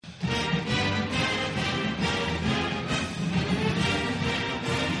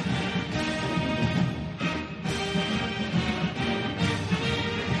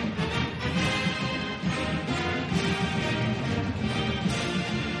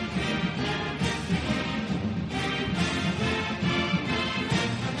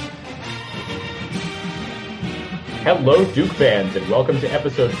Hello, Duke fans, and welcome to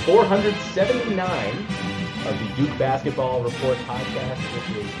episode 479 of the Duke Basketball Report podcast.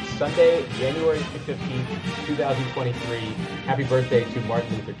 It is Sunday, January 15th, 2023. Happy birthday to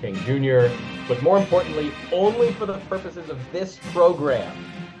Martin Luther King Jr., but more importantly, only for the purposes of this program,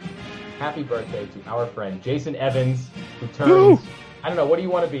 happy birthday to our friend Jason Evans, who turns, I don't know, what do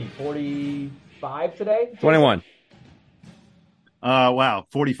you want to be, 45 today? Jason? 21. Wow,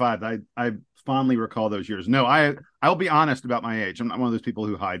 45. I fondly recall those years. No, I'll be honest about my age. I'm not one of those people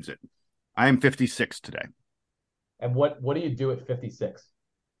who hides it. I am 56 today. And what do you do at 56?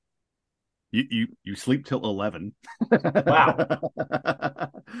 You sleep till 11. Wow.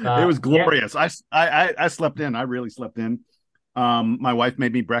 It was glorious. Yeah. I slept in. I really slept in. My wife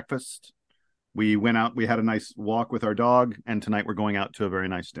made me breakfast. We went out. We had a nice walk with our dog, and tonight we're going out to a very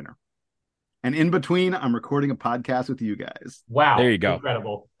nice dinner. And in between, I'm recording a podcast with you guys. Wow. There you go.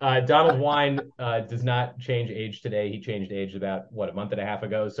 Incredible. Donald Wine does not change age today. He changed age about, a month and a half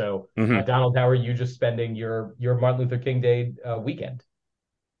ago. So, Donald, how are you just spending your Martin Luther King Day weekend?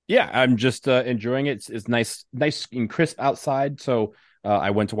 Yeah, I'm just enjoying it. It's nice and crisp outside. So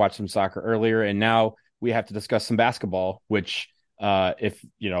I went to watch some soccer earlier, and now we have to discuss some basketball, which if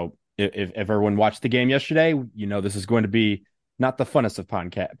everyone watched the game yesterday, this is going to be not the funnest of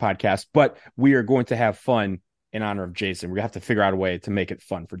podcasts, but we are going to have fun in honor of Jason. We're going to have to figure out a way to make it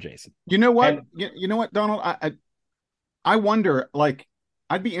fun for Jason. You know what? You know what, Donald? I wonder,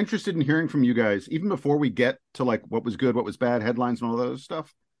 I'd be interested in hearing from you guys, even before we get to, what was good, what was bad, headlines and all those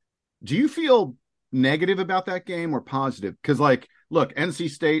stuff. Do you feel negative about that game or positive? Because, look, NC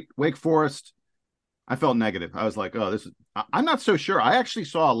State, Wake Forest, I felt negative. I was like, oh, I'm not so sure. I actually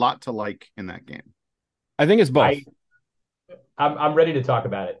saw a lot to like in that game. I think it's both. I'm ready to talk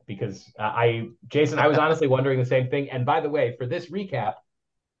about it because Jason, I was honestly wondering the same thing. And by the way, for this recap,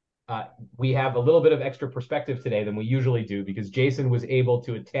 we have a little bit of extra perspective today than we usually do because Jason was able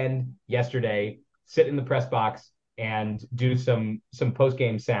to attend yesterday, sit in the press box, and do some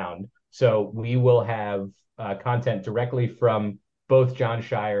post-game sound. So we will have content directly from both Jon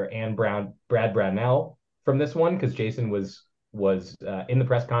Scheyer and Brad Brownell from this one because Jason was in the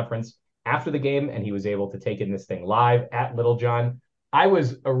press conference after the game, and he was able to take in this thing live at Littlejohn. I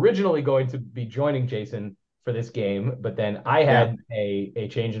was originally going to be joining Jason for this game, but then I had a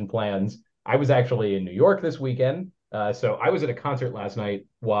change in plans. I was actually in New York this weekend, so I was at a concert last night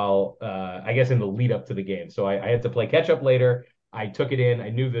while, I guess, in the lead up to the game. So I had to play catch up later. I took it in. I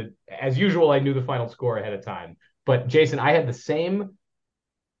knew as usual, I knew the final score ahead of time. But Jason, I had the same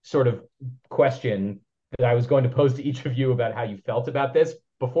sort of question that I was going to pose to each of you about how you felt about this.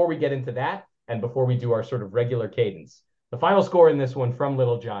 Before we get into that, and before we do our sort of regular cadence, the final score in this one from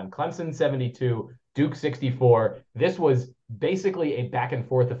Littlejohn, Clemson 72, Duke 64. This was basically a back and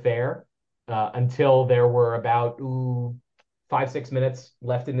forth affair until there were about 5-6 minutes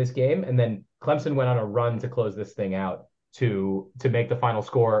left in this game, and then Clemson went on a run to close this thing out to make the final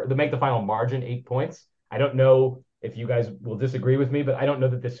score, to make the final margin 8 points. I don't know if you guys will disagree with me, but I don't know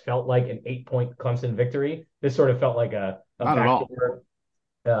that this felt like an 8-point Clemson victory. This sort of felt like a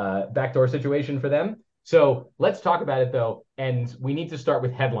backdoor situation for them. So let's talk about it, though, and we need to start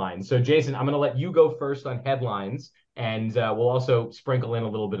with headlines. So, Jason, I'm going to let you go first on headlines, and we'll also sprinkle in a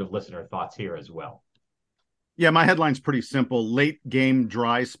little bit of listener thoughts here as well. Yeah, my headline's pretty simple. Late game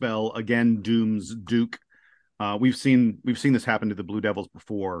dry spell again dooms Duke. We've seen this happen to the Blue Devils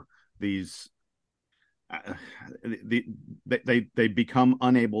before. They become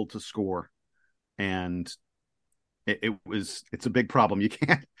unable to score, and it's a big problem. You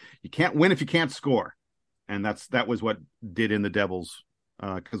can't win if you can't score, and that was what did in the Devils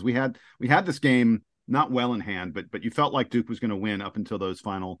because we had this game not well in hand, but you felt like Duke was going to win up until those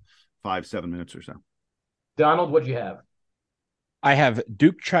final 5-7 minutes or so. Donald, what'd you have? I have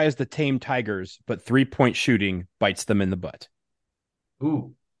Duke tries to tame Tigers, but 3-point shooting bites them in the butt.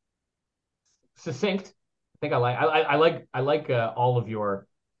 Ooh, succinct. I think I like all of your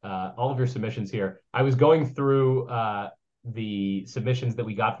submissions here. I was going through the submissions that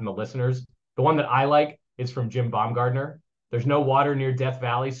we got from the listeners. The one that I like is from Jim Baumgardner. There's no water near Death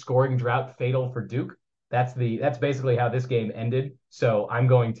Valley. Scoring drought fatal for Duke. That's basically how this game ended. So I'm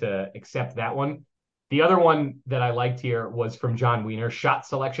going to accept that one. The other one that I liked here was from John Wiener. Shot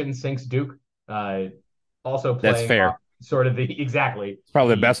selection sinks Duke. Also playing That's fair. Sort of exactly. It's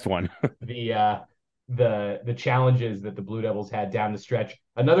probably the best one. the challenges that the Blue Devils had down the stretch.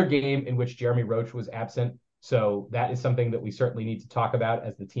 Another game in which Jeremy Roach was absent. So that is something that we certainly need to talk about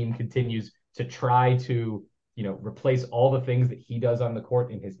as the team continues to try to, replace all the things that he does on the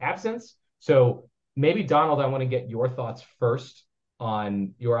court in his absence. So maybe, Donald, I want to get your thoughts first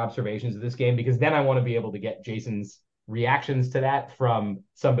on your observations of this game, because then I want to be able to get Jason's reactions to that from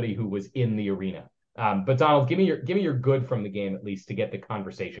somebody who was in the arena. But Donald, give me your good from the game at least to get the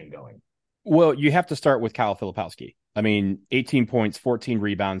conversation going. Well, you have to start with Kyle Filipowski. I mean, 18 points, 14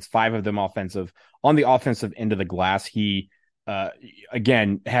 rebounds, 5 of them offensive. On the offensive end of the glass, he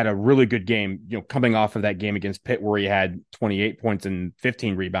again had a really good game. Coming off of that game against Pitt where he had 28 points and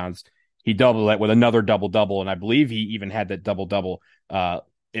 15 rebounds, he doubled that with another double-double, and I believe he even had that double-double by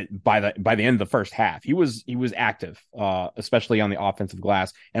the end of the first half. He was active, especially on the offensive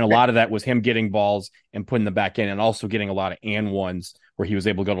glass, and a lot of that was him getting balls and putting them back in, and also getting a lot of and ones where he was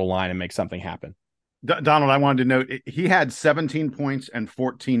able to go to the line and make something happen. Donald, I wanted to note he had 17 points and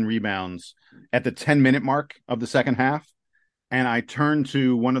 14 rebounds at the 10-minute mark of the second half, and I turned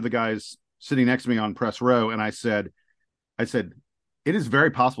to one of the guys sitting next to me on press row, and I said, it is very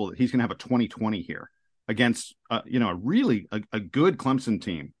possible that he's going to have a 2020 here against, a good Clemson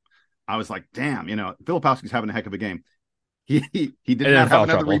team. I was like, damn, Filipowski's having a heck of a game. He did not have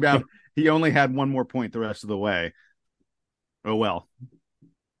another rebound. He only had one more point the rest of the way. Oh, well.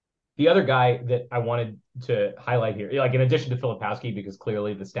 The other guy that I wanted to highlight here, like in addition to Filipowski, because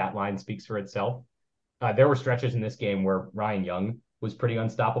clearly the stat line speaks for itself, there were stretches in this game where Ryan Young was pretty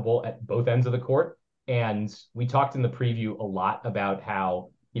unstoppable at both ends of the court. And we talked in the preview a lot about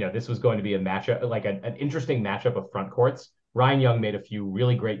how, this was going to be a matchup, like an interesting matchup of front courts. Ryan Young made a few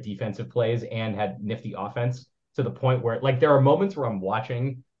really great defensive plays and had nifty offense to the point where, like, there are moments where I'm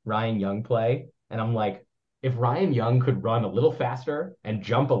watching Ryan Young play and I'm like, if Ryan Young could run a little faster and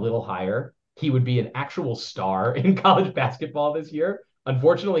jump a little higher, he would be an actual star in college basketball this year.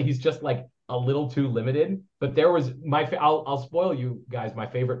 Unfortunately, he's just like a little too limited. But there was I'll spoil you guys. My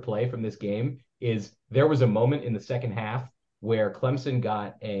favorite play from this game is there was a moment in the second half where Clemson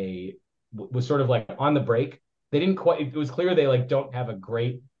was sort of like on the break. They didn't quite, it was clear they like don't have a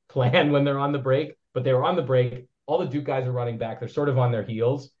great plan when they're on the break, but they were on the break. All the Duke guys are running back. They're sort of on their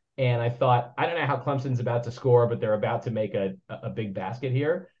heels. And I thought, I don't know how Clemson's about to score, but they're about to make a big basket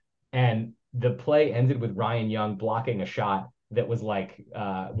here. And the play ended with Ryan Young blocking a shot that was like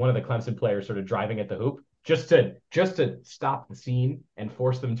one of the Clemson players sort of driving at the hoop just to stop the scene and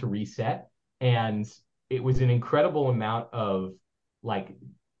force them to reset. And it was an incredible amount of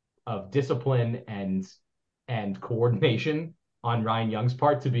discipline and coordination on Ryan Young's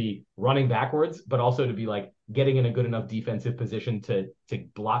part to be running backwards, but also to be like getting in a good enough defensive position to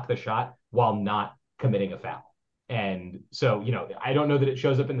block the shot while not committing a foul. And so, I don't know that it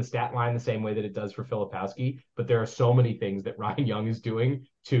shows up in the stat line the same way that it does for Filipowski, but there are so many things that Ryan Young is doing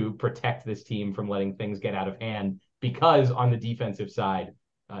to protect this team from letting things get out of hand, because on the defensive side,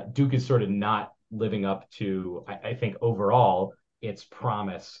 Duke is sort of not living up to, I think, overall, its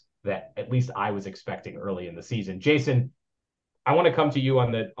promise that at least I was expecting early in the season. Jason, I want to come to you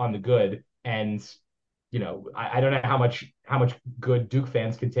on the good, and I don't know how much good Duke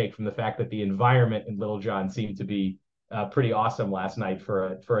fans can take from the fact that the environment in Littlejohn seemed to be pretty awesome last night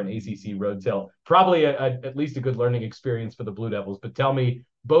for an ACC road tilt. Probably at least a good learning experience for the Blue Devils. But tell me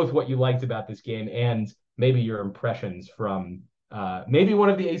both what you liked about this game and maybe your impressions from maybe one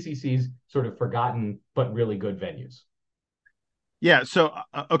of the ACC's sort of forgotten but really good venues. Yeah. So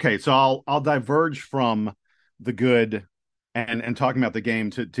okay. So I'll diverge from the good and talking about the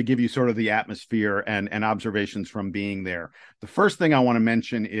game to give you sort of the atmosphere and observations from being there. The first thing I want to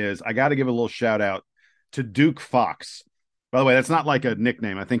mention is I got to give a little shout out to Duke Fox. By the way, that's not like a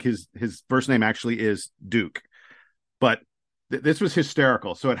nickname. I think his first name actually is Duke. But this was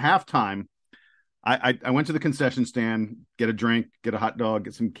hysterical. So at halftime, I went to the concession stand, get a drink, get a hot dog,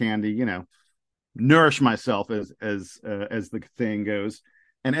 get some candy, nourish myself as the thing goes.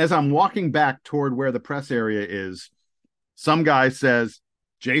 And as I'm walking back toward where the press area is, some guy says,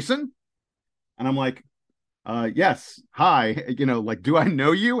 "Jason?" And I'm like, yes, hi. Do I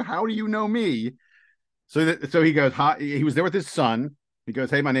know you? How do you know me? So he goes, hi. He was there with his son. He goes,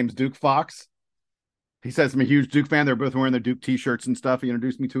 "Hey, my name's Duke Fox." He says, "I'm a huge Duke fan." They're both wearing their Duke t-shirts and stuff. He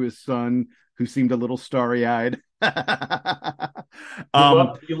introduced me to his son, who seemed a little starry-eyed.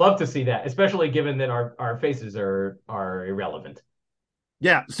 You love to see that, especially given that our faces are irrelevant.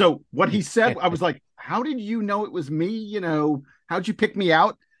 Yeah. So what he said, I was like, "How did you know it was me? How'd you pick me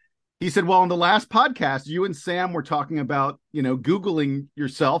out?" He said, "Well, on the last podcast, you and Sam were talking about, Googling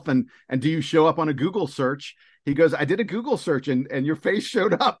yourself and do you show up on a Google search?" He goes, "I did a Google search and your face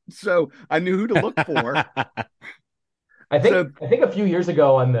showed up. So I knew who to look for." I think a few years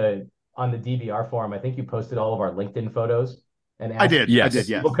ago on the DVR forum, I think you posted all of our LinkedIn photos and asked I did. Yes.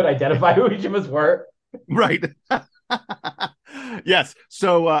 People could identify who each of us were. Right. Yes.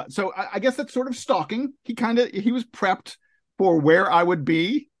 So I guess that's sort of stalking. He was prepped for where I would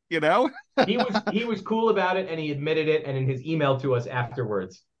be, you know? He was cool about it, and he admitted it. And in his email to us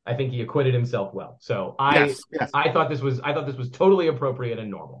afterwards, I think he acquitted himself well. So Yes. I thought this was totally appropriate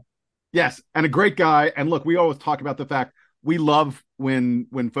and normal. Yes, and a great guy. And look, we always talk about the fact we love when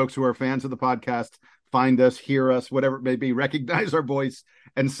folks who are fans of the podcast find us, hear us, whatever it may be, recognize our voice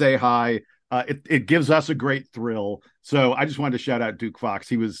and say hi. It gives us a great thrill. So I just wanted to shout out Duke Fox.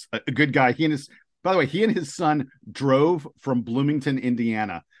 He was a good guy. By the way, he and his son drove from Bloomington,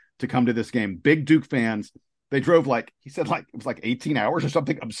 Indiana to come to this game. Big Duke fans. They drove he said it was 18 hours or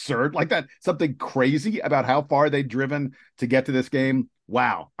something absurd like that. Something crazy about how far they'd driven to get to this game.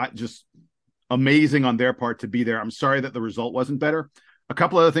 Wow. Just amazing on their part to be there. I'm sorry that the result wasn't better. A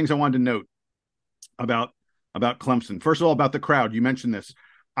couple other things I wanted to note about Clemson. First of all, about the crowd. You mentioned this.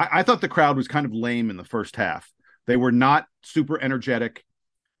 I thought the crowd was kind of lame in the first half. They were not super energetic.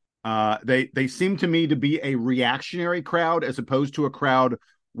 They seemed to me to be a reactionary crowd as opposed to a crowd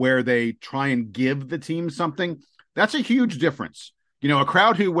where they try and give the team something. That's a huge difference. A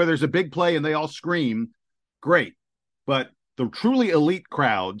crowd where there's a big play and they all scream, great. But the truly elite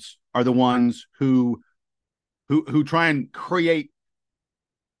crowds are the ones who try and create,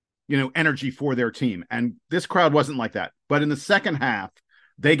 energy for their team. And this crowd wasn't like that. But in the second half,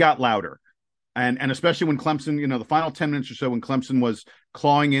 they got louder. And especially when Clemson, the final 10 minutes or so, when Clemson was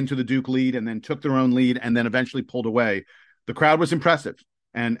clawing into the Duke lead and then took their own lead and then eventually pulled away, the crowd was impressive.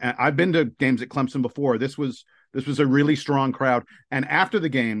 And I've been to games at Clemson before. This was a really strong crowd. And after the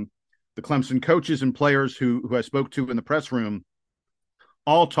game, the Clemson coaches and players who I spoke to in the press room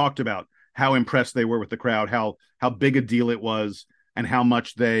all talked about how impressed they were with the crowd, how big a deal it was, and how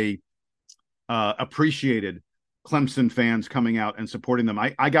much they appreciated Clemson fans coming out and supporting them.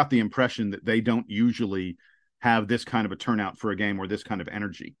 I got the impression that they don't usually have this kind of a turnout for a game or this kind of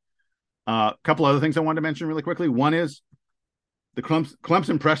energy. A couple other things I wanted to mention really quickly. One is the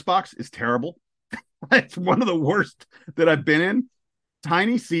Clemson press box is terrible. It's one of the worst that I've been in.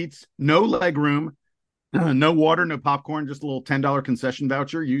 Tiny seats, no leg room, no water, no popcorn, just a little $10 concession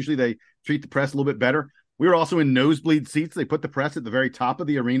voucher. Usually they treat the press a little bit better. We were also in nosebleed seats. They put the press at the very top of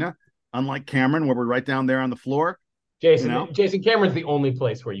the arena, unlike Cameron, where we're right down there on the floor. Jason Cameron's the only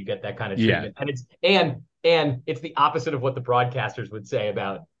place where you get that kind of treatment. Yeah. And it's the opposite of what the broadcasters would say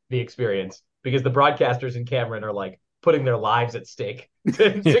about the experience, because the broadcasters in Cameron are putting their lives at stake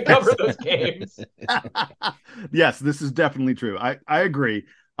to cover those games. Yes, this is definitely true. I agree.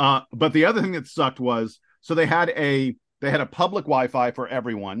 But the other thing that sucked was, so they had a public Wi-Fi for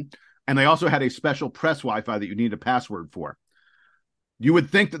everyone, and they also had a special press Wi-Fi that you need a password for. You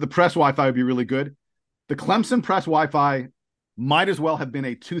would think that the press Wi-Fi would be really good. The Clemson press Wi-Fi might as well have been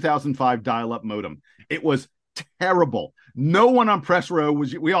a 2005 dial-up modem. It was terrible. No one on press row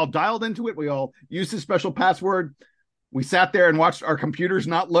we all dialed into it. We all used a special password. We sat there and watched our computers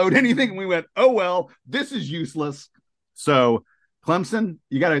not load anything, and we went, oh, well, this is useless. So Clemson,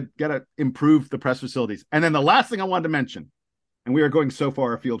 you gotta improve the press facilities. And then the last thing I wanted to mention, and we are going so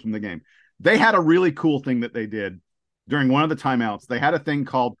far afield from the game, they had a really cool thing that they did during one of the timeouts. They had a thing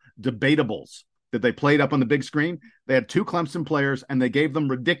called Debatables that they played up on the big screen. They had two Clemson players, and they gave them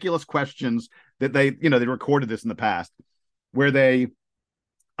ridiculous questions that they recorded this in the past, where they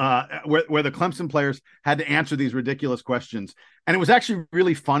where the Clemson players had to answer these ridiculous questions. And it was actually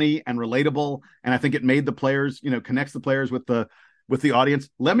really funny and relatable. And I think it made the players, connects the players with the audience.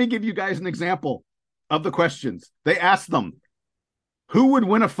 Let me give you guys an example of the questions. They asked them, who would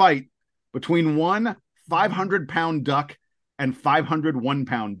win a fight between one 500-pound duck and 500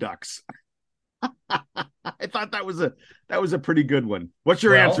 one-pound ducks? I thought that was a pretty good one. What's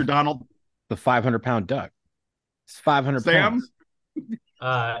your answer, Donald? The 500-pound duck. It's 500 Sam? pounds.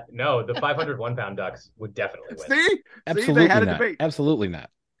 No, the 500 one-pound ducks would definitely win. See, absolutely they had not. a debate. Absolutely not.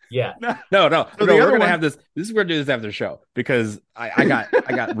 Yeah. No. So We're gonna have this. This is we're gonna do this after the show, because I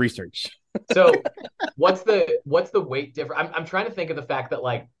got research. So what's the weight difference? I'm trying to think of the fact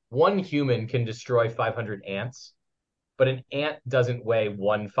that one human can destroy 500 ants, but an ant doesn't weigh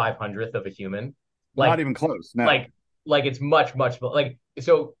 1/500th of a human. Not even close. No. It's much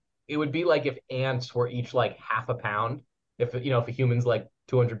so it would be like if ants were each half a pound. If a human's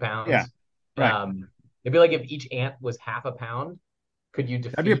 200 pounds, yeah, right. It'd be like if each ant was half a pound. Could you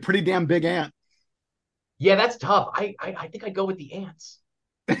defeat? That'd be a pretty damn big ant. Yeah, that's tough. I think I'd go with the ants.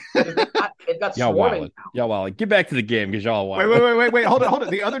 They've got y'all swarming. Y'all wild. Get back to the game, because y'all wild. Wait. Hold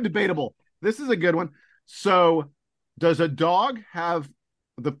it. The other debatable. This is a good one. So, does a dog have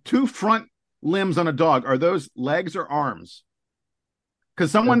the two front limbs on a dog? Are those legs or arms?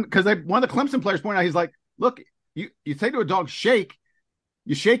 Because one of the Clemson players pointed out, he's like, look, you say to a dog, shake.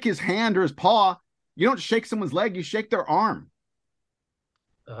 You shake his hand or his paw. You don't shake someone's leg. You shake their arm.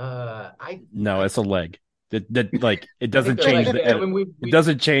 No, it's a leg. That like it I think doesn't they're change like, I the mean, it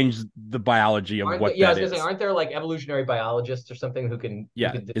doesn't change the biology of aren't they, what yeah, I was that gonna say, is. aren't there like evolutionary biologists or something who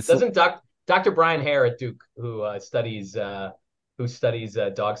Yeah, can it's doesn't Dr. Brian Hare at Duke who studies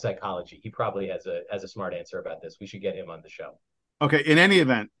dog psychology. He probably has a smart answer about this. We should get him on the show. Okay, in any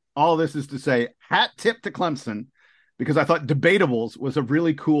event, all this is to say, hat tip to Clemson, because I thought Debatables was a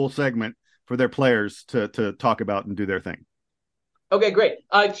really cool segment for their players to talk about and do their thing. Okay, great.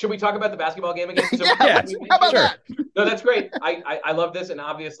 Should we talk about the basketball game again? So Yeah, How about sure. that? no, that's great. I love this, and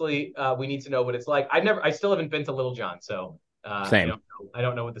obviously we need to know what it's like. I still haven't been to Little John, so Same. I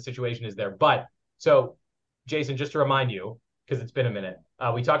don't know what the situation is there. But so, Jason, just to remind you, because it's been a minute,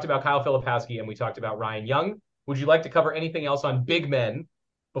 we talked about Kyle Filipowski and we talked about Ryan Young. Would you like to cover anything else on big men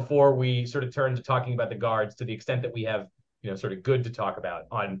before we sort of turn to talking about the guards, to the extent that we have sort of good to talk about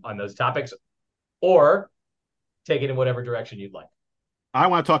on those topics, or take it in whatever direction you'd like? I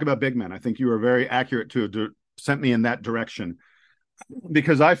want to talk about big men. I think you were very accurate to sent me in that direction,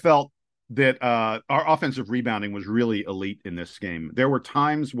 because I felt that our offensive rebounding was really elite in this game. There were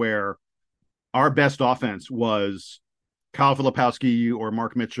times where our best offense was Kyle Filipowski or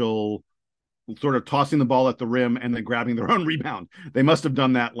Mark Mitchell sort of tossing the ball at the rim and then grabbing their own rebound. They must have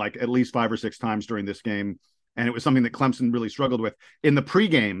done that like at least 5 or 6 times during this game. And it was something that Clemson really struggled with. In the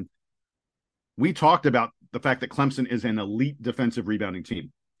pregame, we talked about the fact that Clemson is an elite defensive rebounding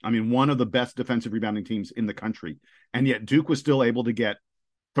team. I mean, one of the best defensive rebounding teams in the country. And yet Duke was still able to get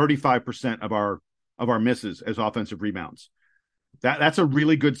 35% of our misses as offensive rebounds. That's a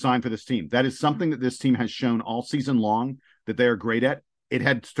really good sign for this team. That is something that this team has shown all season long that they are great at. It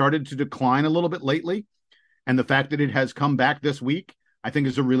had started to decline a little bit lately, and the fact that it has come back this week, I think,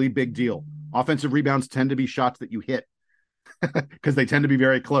 is a really big deal. Offensive rebounds tend to be shots that you hit because they tend to be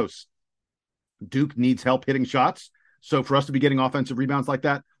very close. Duke needs help hitting shots, so for us to be getting offensive rebounds like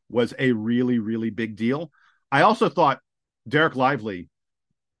that was a really, really big deal. I also thought Derek Lively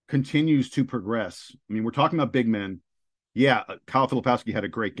continues to progress. I mean, we're talking about big men. Yeah, Kyle Filipowski had a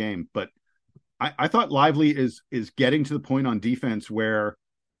great game, but I thought Lively is getting to the point on defense where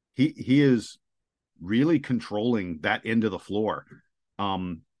he is really controlling that end of the floor.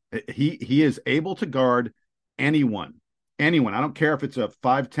 He is able to guard anyone. I don't care if it's a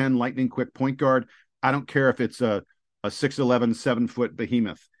 5'10" lightning quick point guard. I don't care if it's a 6'11", 7-foot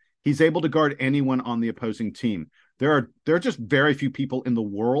behemoth. He's able to guard anyone on the opposing team. There are just very few people in the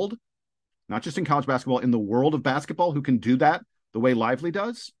world, not just in college basketball, in the world of basketball, who can do that the way Lively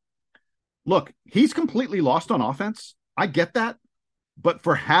does. Look, he's completely lost on offense. I get that. But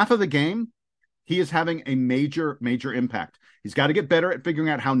for half of the game, he is having a major, major impact. He's got to get better at figuring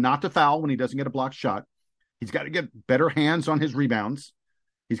out how not to foul when he doesn't get a blocked shot. He's got to get better hands on his rebounds.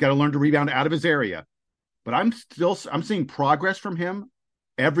 He's got to learn to rebound out of his area. But I'm seeing progress from him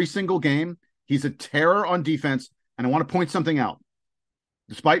every single game. He's a terror on defense. And I want to point something out.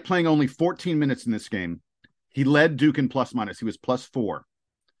 Despite playing only 14 minutes in this game, he led Duke in plus minus. He was +4.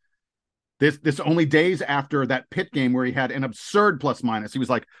 This only days after that Pitt game where he had an absurd plus minus. He was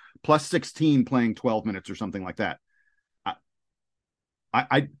like +16 playing 12 minutes or something like that.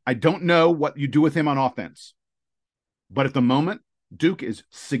 I don't know what you do with him on offense, but at the moment, Duke is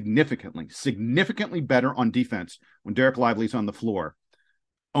significantly better on defense when Derek Lively's on the floor.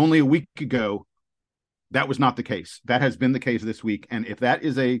 Only a week ago, that was not the case. That has been the case this week. And if that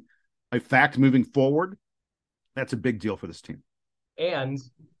is a fact moving forward, that's a big deal for this team. And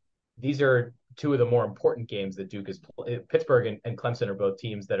these are two of the more important games that Duke is. Pittsburgh and Clemson are both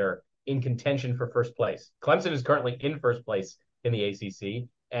teams that are in contention for first place. Clemson is currently in first place in the ACC,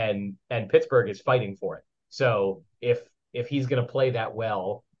 and Pittsburgh is fighting for it. So if he's going to play that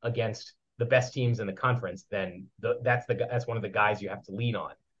well against the best teams in the conference, then that's one of the guys you have to lean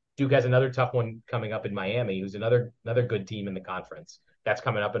on. Duke has another tough one coming up in Miami, who's another good team in the conference. That's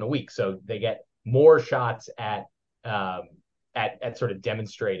coming up in a week, so they get more shots at sort of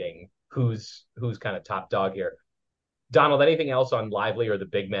demonstrating who's kind of top dog here. Donald, anything else on Lively or the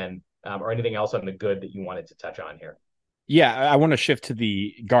big men, or anything else on the good that you wanted to touch on here? Yeah, I want to shift to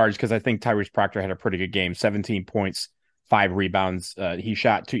the guards because I think Tyrese Proctor had a pretty good game. 17 points, 5 rebounds.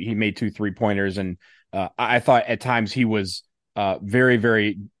 He made 2 3-pointers, and I thought at times he was very,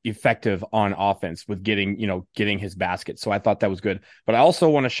 very effective on offense with getting his basket. So I thought that was good. But I also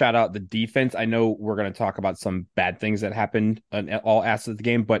want to shout out the defense. I know we're going to talk about some bad things that happened in all aspects of the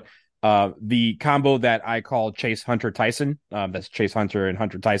game, but the combo that I call Chase Hunter Tyson, that's Chase Hunter and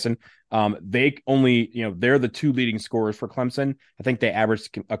Hunter Tyson. They only, they're the 2 leading scorers for Clemson. I think they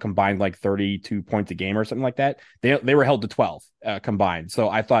averaged a combined like 32 points a game or something like that. They were held to 12 combined. So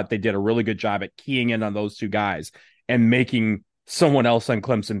I thought they did a really good job at keying in on those 2 guys and making someone else on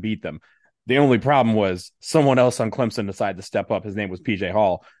Clemson beat them. The only problem was someone else on Clemson decided to step up. His name was PJ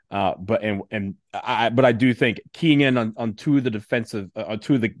Hall. But I do think keying in on two of the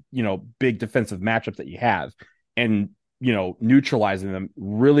big defensive matchups that you have, and neutralizing them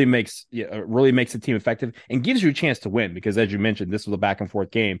really makes the team effective and gives you a chance to win, because as you mentioned, this was a back and forth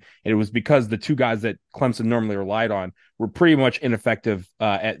game, and it was because the two guys that Clemson normally relied on were pretty much ineffective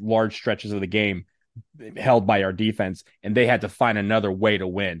at large stretches of the game, held by our defense, and they had to find another way to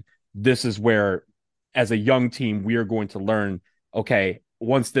win. This is where, as a young team, we are going to learn, okay,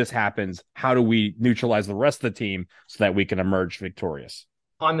 once this happens, how do we neutralize the rest of the team so that we can emerge victorious?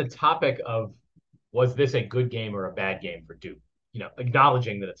 On the topic of, was this a good game or a bad game for Duke?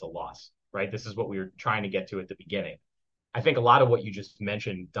 Acknowledging that it's a loss, right? This is what we were trying to get to at the beginning. I think a lot of what you just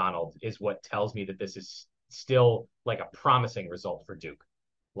mentioned, Donald, is what tells me that this is still like a promising result for Duke.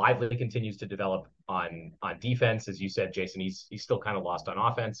 Lively continues to develop on defense. As you said, Jason, he's still kind of lost on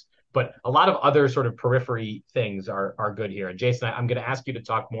offense, but a lot of other sort of periphery things are good here. And Jason, I'm going to ask you to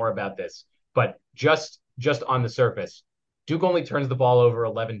talk more about this, but just on the surface, Duke only turns the ball over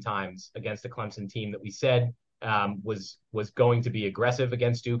 11 times against a Clemson team that we said was going to be aggressive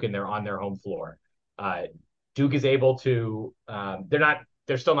against Duke, and they're on their home floor. Duke is able to,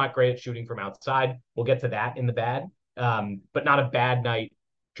 they're still not great at shooting from outside. We'll get to that in the bad, but not a bad night,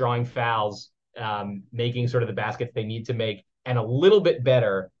 drawing fouls, making sort of the baskets they need to make, and a little bit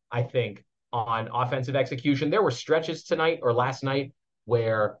better, I think, on offensive execution. There were stretches tonight or last night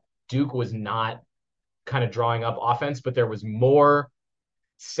where Duke was not kind of drawing up offense, but there was more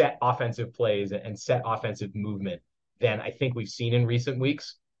set offensive plays and set offensive movement than I think we've seen in recent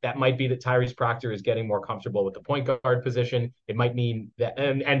weeks. That might be that Tyrese Proctor is getting more comfortable with the point guard position. It might mean that,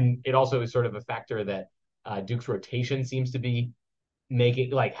 and it also is sort of a factor that Duke's rotation seems to be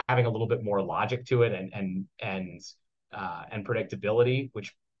making, like, having a little bit more logic to it and predictability,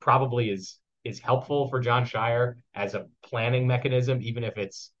 which probably is helpful for Jon Scheyer as a planning mechanism, even if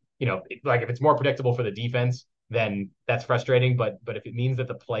it's, if it's more predictable for the defense, then that's frustrating. But if it means that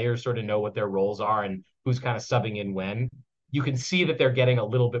the players sort of know what their roles are and who's kind of subbing in when, you can see that they're getting a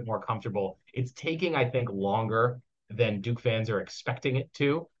little bit more comfortable. It's taking, I think, longer than Duke fans are expecting it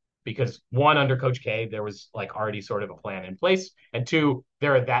to, because one, under Coach K, there was like already sort of a plan in place. And two,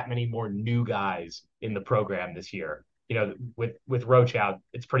 there are that many more new guys in the program this year. With Roach out,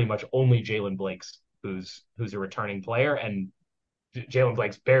 it's pretty much only Jalen Blakes who's a returning player, and Jalen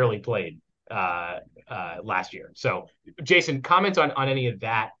Blakes barely played last year. So, Jason, comment on any of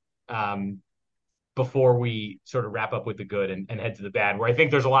that before we sort of wrap up with the good and head to the bad, where I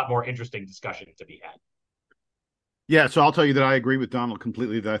think there's a lot more interesting discussion to be had. Yeah, so I'll tell you that I agree with Donald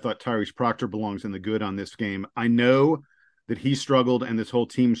completely, that I thought Tyrese Proctor belongs in the good on this game. I know that he struggled and this whole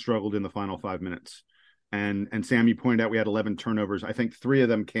team struggled in the final 5 minutes. And Sam, you pointed out we had 11 turnovers. I think 3 of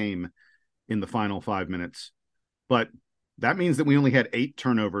them came in the final 5 minutes. But that means that we only had 8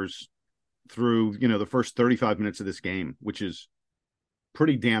 turnovers through, the first 35 minutes of this game, which is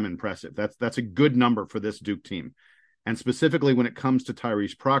pretty damn impressive. That's a good number for this Duke team. And specifically when it comes to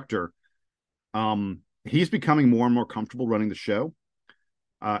Tyrese Proctor, he's becoming more and more comfortable running the show.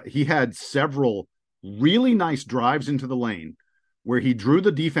 He had several really nice drives into the lane where he drew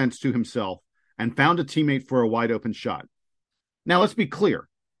the defense to himself and found a teammate for a wide open shot. Now, let's be clear.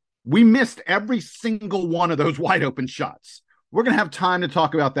 We missed every single one of those wide open shots. We're going to have time to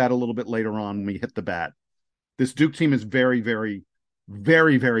talk about that a little bit later on when we hit the bat. This Duke team is very, very,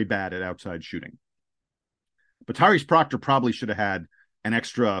 very, very bad at outside shooting. But Tyrese Proctor probably should have had an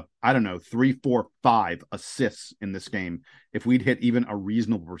extra, 3, 4, 5 assists in this game if we'd hit even a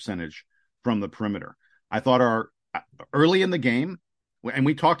reasonable percentage from the perimeter. I thought early in the game, and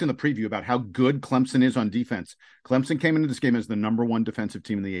we talked in the preview about how good Clemson is on defense. Clemson came into this game as the number 1 defensive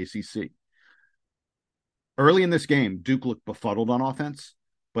team in the ACC. Early in this game, Duke looked befuddled on offense,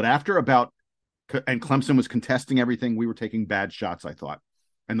 but and Clemson was contesting everything. We were taking bad shots, I thought,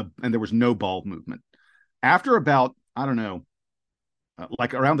 and there was no ball movement. After about,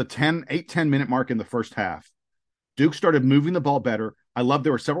 like around the 8-10 minute mark in the first half, Duke started moving the ball better. I love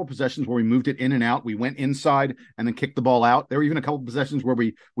there were several possessions where we moved it in and out. We went inside and then kicked the ball out. There were even a couple of possessions where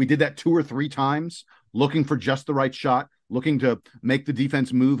we did that 2 or 3 times, looking for just the right shot, looking to make the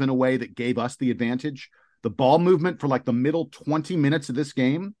defense move in a way that gave us the advantage. The ball movement for like the middle 20 minutes of this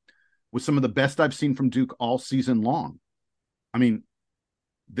game was some of the best I've seen from Duke all season long. I mean,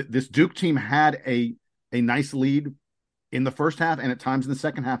 this Duke team had a nice lead in the first half and at times in the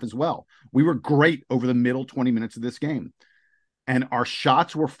second half as well. We were great over the middle 20 minutes of this game. And our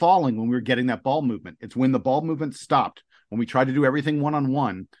shots were falling when we were getting that ball movement. It's when the ball movement stopped, when we tried to do everything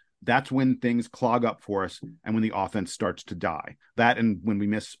one-on-one, that's when things clog up for us and when the offense starts to die. That and when we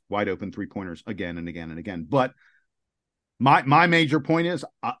miss wide open 3-pointers again and again and again. But my major point is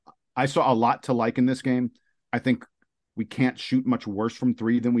I saw a lot to like in this game. I think we can't shoot much worse from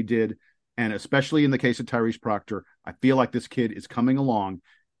three than we did. And especially in the case of Tyrese Proctor, I feel like this kid is coming along,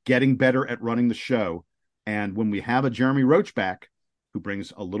 getting better at running the show. And when we have a Jeremy Roach back, who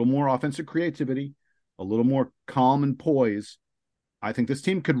brings a little more offensive creativity, a little more calm and poise, I think this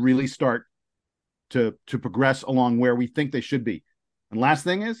team could really start to progress along where we think they should be. And last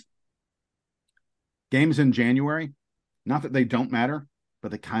thing is, games in January, not that they don't matter, but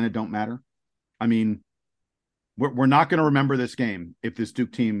they kind of don't matter. I mean, we're not going to remember this game if this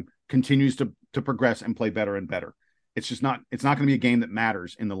Duke team continues to progress and play better and better. It's not going to be a game that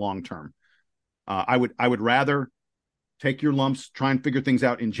matters in the long term. I would rather take your lumps, try and figure things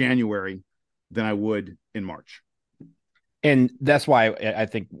out in January than I would in March. And that's why I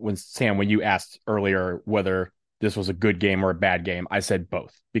think when you asked earlier whether this was a good game or a bad game, I said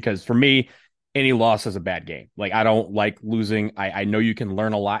both, because for me, any loss is a bad game. Like, I don't like losing. I know you can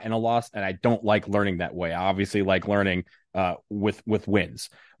learn a lot in a loss, and I don't like learning that way. I obviously like learning with wins.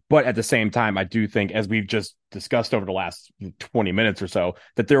 But at the same time, I do think, as we've just discussed over the last 20 minutes or so,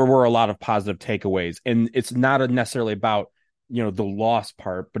 that there were a lot of positive takeaways. And it's not necessarily about, the loss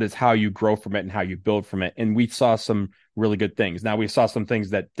part, but it's how you grow from it and how you build from it. And we saw some really good things. Now, we saw some things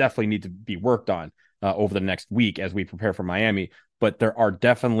that definitely need to be worked on over the next week as we prepare for Miami. But there are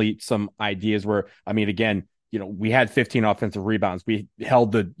definitely some ideas where, again, we had 15 offensive rebounds. We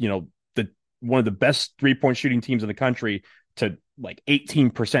held the one of the best 3-point shooting teams in the country to like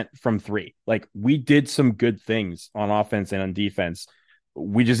 18% from three. Like, we did some good things on offense and on defense.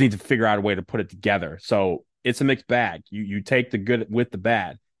 We just need to figure out a way to put it together. So it's a mixed bag. You take the good with the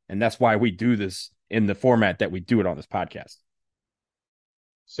bad. And that's why we do this in the format that we do it on this podcast.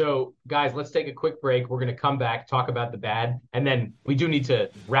 So, guys, let's take a quick break. We're going to come back, talk about the bad, and then we do need to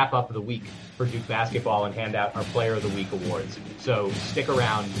wrap up the week for Duke basketball and hand out our Player of the Week awards. So stick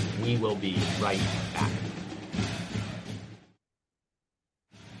around. We will be right back.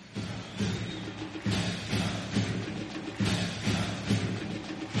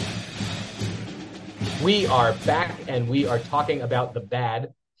 We are back, and we are talking about the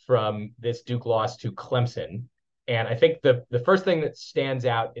bad from this Duke loss to Clemson. And I think the first thing that stands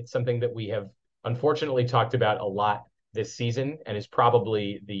out, it's something that we have unfortunately talked about a lot this season, and is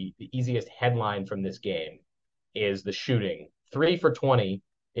probably the easiest headline from this game, is the shooting. 3 for 20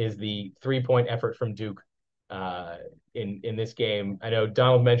 is the 3-point effort from Duke in this game. I know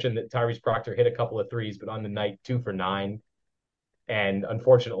Donald mentioned that Tyrese Proctor hit a couple of threes, but on the night, 2 for 9. And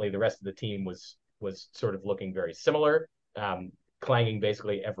unfortunately, the rest of the team was sort of looking very similar, clanging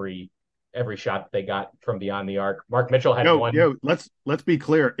basically every shot that they got from beyond the arc. Mark Mitchell had one. Let's be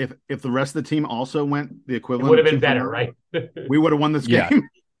clear. If the rest of the team also went the equivalent, it would have been better, right? We would have won this game.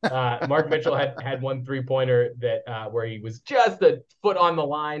 Mark Mitchell had one 3-pointer that where he was just a foot on the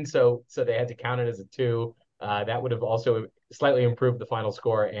line, so they had to count it as a 2. That would have also slightly improved the final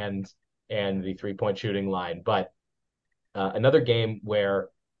score and the 3-point shooting line. But another game where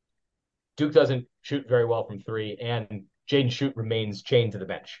Duke doesn't shoot very well from 3, and Jaden Schutt remains chained to the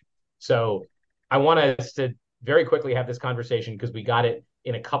bench. So I want us to very quickly have this conversation, because we got it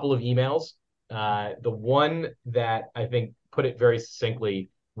in a couple of emails. The one that I think put it very succinctly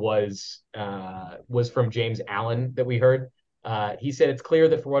was from James Allen that we heard. He said, it's clear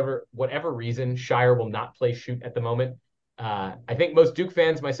that for whatever reason, Scheyer will not play Schutt at the moment. I think most Duke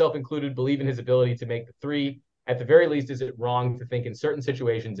fans, myself included, believe in his ability to make the 3. At the very least, is it wrong to think in certain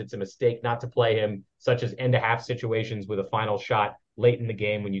situations it's a mistake not to play him, such as end-to-half situations with a final shot late in the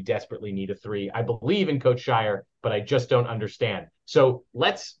game when you desperately need a 3? I believe in Coach Scheyer, but I just don't understand. So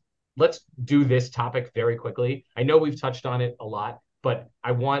let's do this topic very quickly. I know we've touched on it a lot, but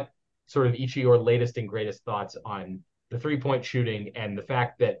I want sort of each of your latest and greatest thoughts on the 3-point shooting and the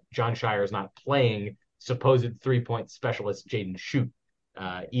fact that Jon Scheyer is not playing supposed 3-point specialist Jaden Schutt,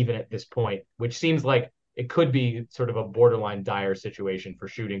 even at this point, which seems like it could be sort of a borderline dire situation for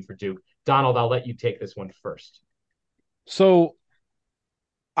shooting for Duke. Donald, I'll let you take this one first. So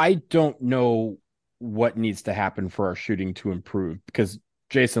I don't know what needs to happen for our shooting to improve, because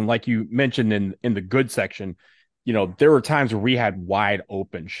Jason, like you mentioned in the good section, there were times where we had wide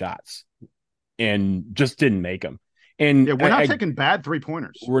open shots and just didn't make them. And we're not taking bad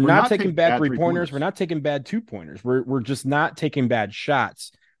 3-pointers. We're not taking bad 3-pointers. We're not taking bad 2-pointers. We're just not taking bad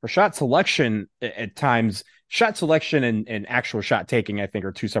shots. Or shot selection at times, shot selection and actual shot taking, I think,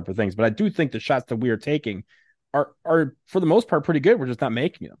 are two separate things. But I do think the shots that we are taking are for the most part pretty good. We're just not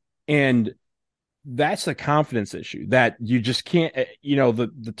making them. And that's a confidence issue that you just can't,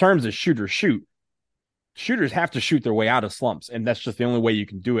 the terms is shoot or shoot. Shooters have to shoot their way out of slumps, and that's just the only way you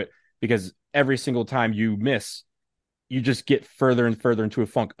can do it, because every single time you miss, you just get further and further into a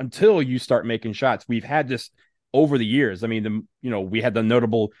funk until you start making shots. We've had this over the years. I mean, we had the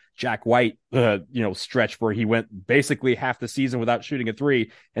notable Jack White, stretch where he went basically half the season without shooting a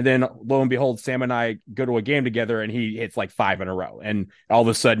three. And then lo and behold, Sam and I go to a game together and he hits like 5 in a row. And all of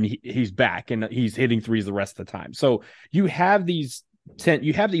a sudden he's back and he's hitting threes the rest of the time. So you have these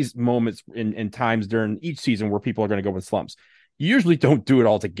moments in times during each season where people are going to go in slumps. You usually don't do it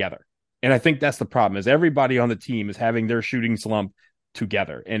all together. And I think that's the problem, is everybody on the team is having their shooting slump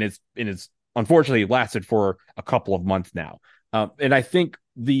together. And it's unfortunately lasted for a couple of months now. And I think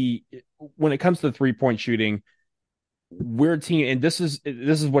when it comes to the 3-point shooting, we're a team, and this is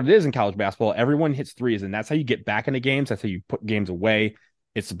what it is in college basketball. Everyone hits threes, and that's how you get back into games. That's how you put games away.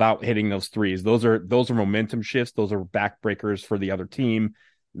 It's about hitting those threes. Those are momentum shifts. Those are backbreakers for the other team.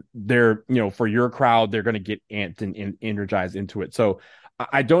 They're, for your crowd, they're going to get amped and energized into it. So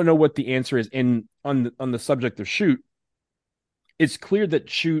I don't know what the answer is. On the subject of shoot, it's clear that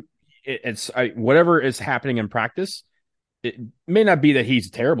shoot, whatever is happening in practice, it may not be that he's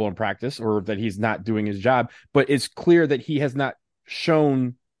terrible in practice or that he's not doing his job, but it's clear that he has not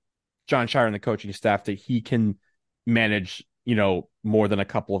shown Jon Scheyer and the coaching staff that he can manage, more than a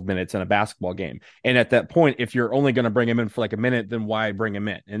couple of minutes in a basketball game. And at that point, if you're only going to bring him in for like a minute, then why bring him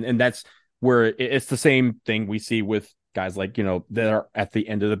in? And that's where it's the same thing we see with guys like, that are at the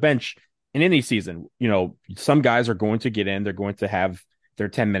end of the bench in any season. Some guys are going to get in, they're going to have their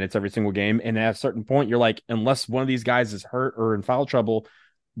 10 minutes every single game. And at a certain point, you're like, unless one of these guys is hurt or in foul trouble,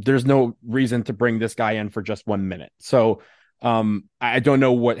 there's no reason to bring this guy in for just 1 minute. So I don't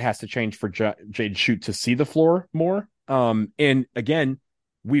know what has to change for Jaden Schutt to see the floor more. And again,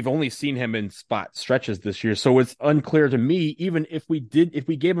 we've only seen him in spot stretches this year. So it's unclear to me, even if we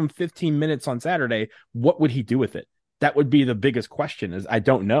gave him 15 minutes on Saturday, what would he do with it? That would be the biggest question. Is I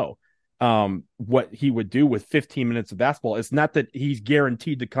don't know what he would do with 15 minutes of basketball. It's not that he's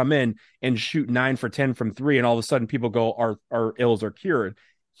guaranteed to come in and shoot 9 for 10 from three, and all of a sudden people go, our ills are cured.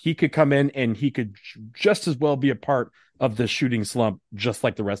 He could come in and he could just as well be a part of the shooting slump, just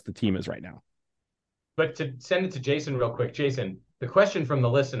like the rest of the team is right now. But to send it to Jason real quick, Jason, the question from the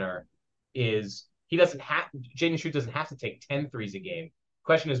listener is, Jaden Schutt doesn't have to take 10 threes a game. The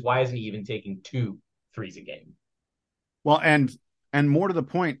question is, why isn't he even taking 2 threes a game? Well, and more to the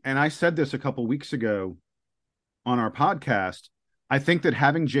point, and I said this a couple weeks ago on our podcast, I think that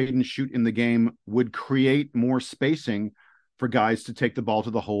having Jaden Schutt in the game would create more spacing for guys to take the ball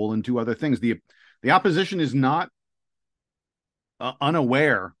to the hole and do other things. The opposition is not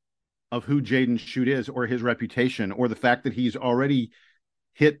unaware of who Jaden Schutt is or his reputation or the fact that he's already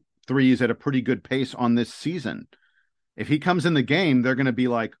hit threes at a pretty good pace on this season. If he comes in the game, they're going to be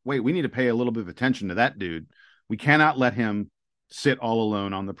like, wait, we need to pay a little bit of attention to that dude. We cannot let him sit all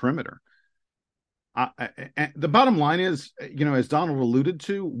alone on the perimeter. The bottom line is, as Donald alluded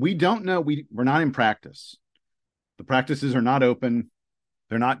to, we don't know. We're not in practice. The practices are not open.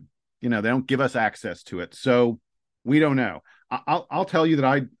 They're not, they don't give us access to it. So we don't know. I'll tell you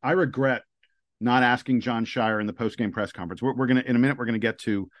that I regret not asking Jon Scheyer in the post-game press conference. We're going to, in a minute, we're going to get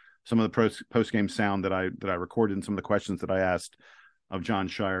to some of the post-game sound that I recorded and some of the questions that I asked of Jon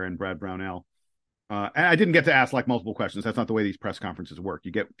Scheyer and Brad Brownell. And I didn't get to ask like multiple questions. That's not the way these press conferences work.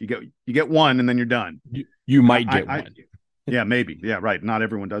 You get one and then you're done. You might get one. Yeah, maybe. Yeah, right. Not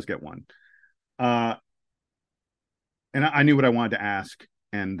everyone does get one. And I knew what I wanted to ask.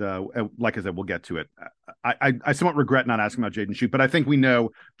 And like I said, we'll get to it. I somewhat regret not asking about Jaden Schutt, but I think we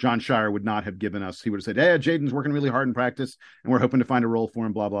know Jon Scheyer would not have given us. He would have said, "Hey, Jaden's working really hard in practice, and we're hoping to find a role for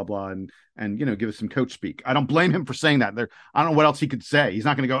him." Blah blah blah, and give us some coach speak. I don't blame him for saying that. I don't know what else he could say. He's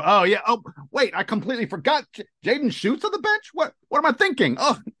not going to go, "Oh yeah, oh wait, I completely forgot Jaden Schutt's on the bench. What am I thinking?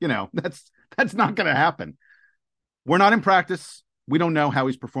 Oh, that's not going to happen. We're not in practice. We don't know how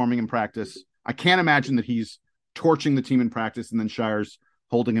he's performing in practice. I can't imagine that he's torching the team in practice and then Scheyer's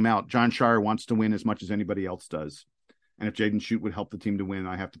holding him out. Jon Scheyer wants to win as much as anybody else does. And if Jaden Schutt would help the team to win,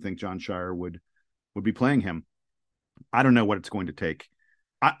 I have to think Jon Scheyer would be playing him. I don't know what it's going to take.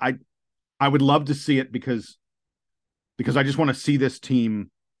 I would love to see it because I just want to see this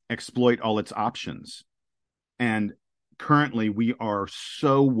team exploit all its options. And currently we are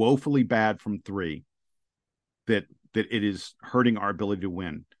so woefully bad from three that it is hurting our ability to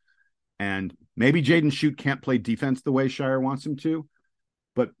win. And maybe Jaden Schutt can't play defense the way Scheyer wants him to,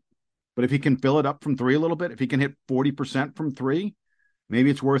 but if he can fill it up from three a little bit, if he can hit 40% from three, maybe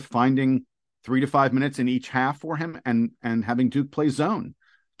it's worth finding 3 to 5 minutes in each half for him and having Duke play zone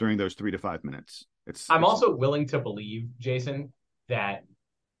during those 3 to 5 minutes. I'm also willing to believe, Jason, that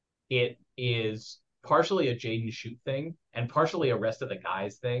it is partially a Jaden Shoot thing and partially a rest of the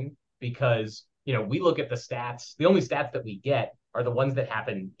guys thing because, we look at the stats. The only stats that we get are the ones that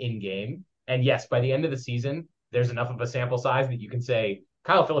happen in game. And yes, by the end of the season, there's enough of a sample size that you can say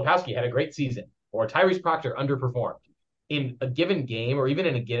Kyle Filipowski had a great season or Tyrese Proctor underperformed. In a given game or even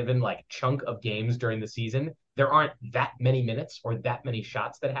in a given like chunk of games during the season, there aren't that many minutes or that many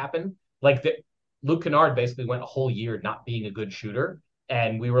shots that happen. Like Luke Kennard basically went a whole year not being a good shooter.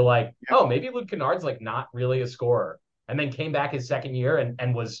 And we were like, oh, maybe Luke Kennard's like not really a scorer. And then came back his second year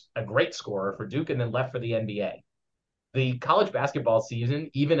and was a great scorer for Duke and then left for the NBA. The college basketball season,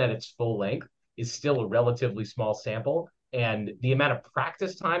 even at its full length, is still a relatively small sample. And the amount of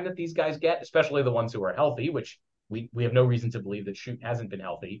practice time that these guys get, especially the ones who are healthy, which we have no reason to believe that Shoot hasn't been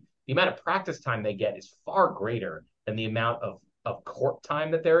healthy, the amount of practice time they get is far greater than the amount of court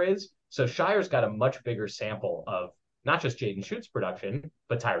time that there is. So Shire's got a much bigger sample of not just Jaden Shoot's production,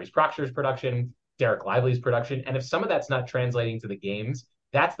 but Tyrese Proctor's production, Derek Lively's production. And if some of that's not translating to the games,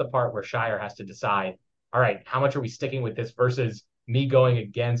 that's the part where Shire has to decide, all right, how much are we sticking with this versus me going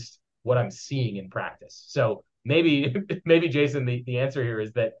against what I'm seeing in practice? So maybe Jason, the answer here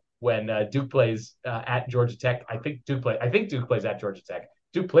is that when Duke plays at Georgia Tech, I think Duke plays at Georgia Tech.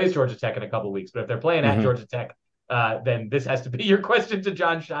 Duke plays Georgia Tech in a couple of weeks, but if they're playing at Georgia Tech, then this has to be your question to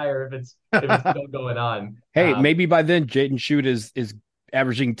Jon Scheyer if it's still going on. Hey, maybe by then Jaden Shoot is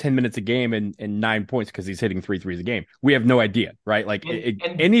averaging 10 minutes a game and 9 points because he's hitting 3 threes a game. We have no idea, right? Like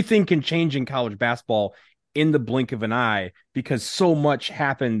anything can change in college basketball in the blink of an eye because so much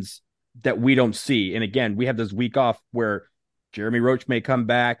happens that we don't see. And again, we have this week off where Jeremy Roach may come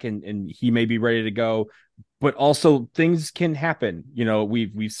back and he may be ready to go, but also things can happen.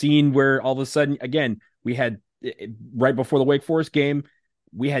 We've seen where all of a sudden, again, we had right before the Wake Forest game,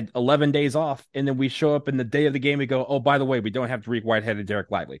 we had 11 days off, and then we show up in the day of the game. We go, oh, by the way, we don't have Dariq Whitehead and Derek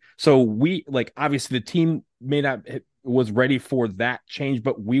Lively. So we obviously the team was ready for that change,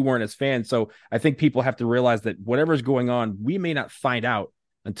 but we weren't as fans. So I think people have to realize that whatever's going on, we may not find out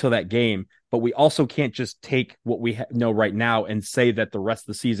until that game, but we also can't just take what we know right now and say that the rest of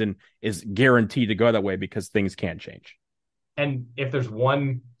the season is guaranteed to go that way because things can change. And if there's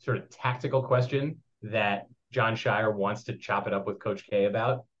one sort of tactical question that Jon Scheyer wants to chop it up with Coach K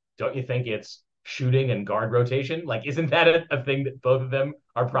about, don't you think it's shooting and guard rotation? Like, isn't that a thing that both of them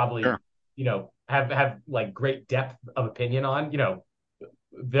are probably, have like great depth of opinion on?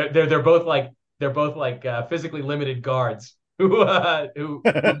 They're both like physically limited guards who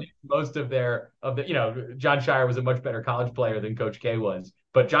most of Jon Scheyer was a much better college player than Coach K was,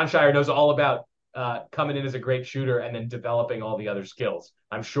 but Jon Scheyer knows all about coming in as a great shooter and then developing all the other skills.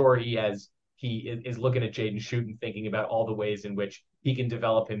 I'm sure he is looking at Jaden Shoot and thinking about all the ways in which he can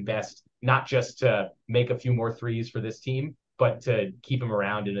develop him best, not just to make a few more threes for this team, but to keep him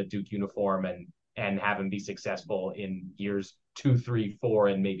around in a Duke uniform and have him be successful in years 2, 3, 4,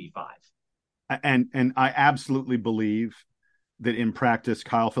 and maybe 5. And I absolutely believe that in practice,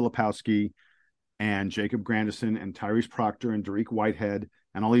 Kyle Filipowski and Jacob Grandison and Tyrese Proctor and Dariq Whitehead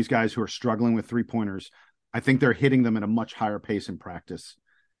and all these guys who are struggling with 3-pointers, I think they're hitting them at a much higher pace in practice.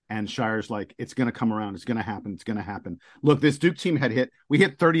 And Shire's like, it's going to come around. It's going to happen. It's going to happen. Look, this Duke team we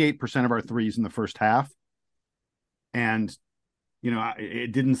hit 38% of our threes in the first half. And,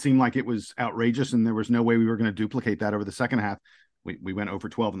 it didn't seem like it was outrageous and there was no way we were going to duplicate that over the second half. We went over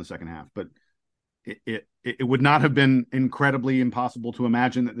 12 in the second half, but it would not have been incredibly impossible to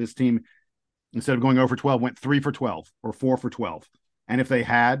imagine that this team, instead of going over 12, went 3 for 12 or 4 for 12. And if they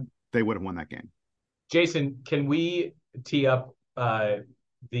had, they would have won that game. Jason, can we tee up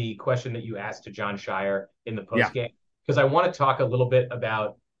the question that you asked to Jon Scheyer in the post game? Because I want to talk a little bit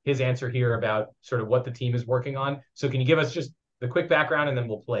about his answer here about sort of what the team is working on. So can you give us just the quick background and then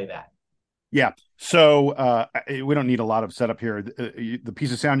we'll play that? Yeah. So we don't need a lot of setup here. The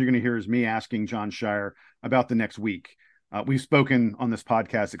piece of sound you're going to hear is me asking Jon Scheyer about the next week. We've spoken on this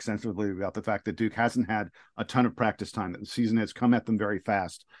podcast extensively about the fact that Duke hasn't had a ton of practice time, that the season has come at them very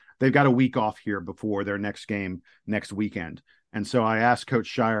fast. They've got a week off here before their next game next weekend. And so I asked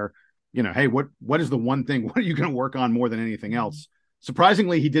Coach Scheyer, hey, what is the one thing? What are you going to work on more than anything else?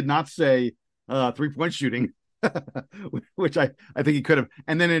 Surprisingly, he did not say 3-point shooting, which I think he could have.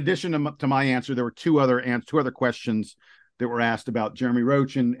 And then in addition to my answer, there were two other questions that were asked about Jeremy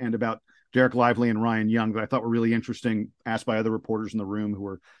Roach and about Derek Lively and Ryan Young that I thought were really interesting, asked by other reporters in the room who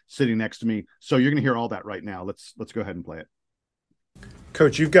were sitting next to me. So you're going to hear all that right now. Let's go ahead and play it.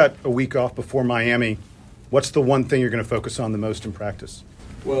 Coach, you've got a week off before Miami. What's the one thing you're going to focus on the most in practice?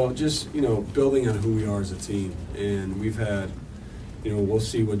 Well, just, building on who we are as a team. And we've had, we'll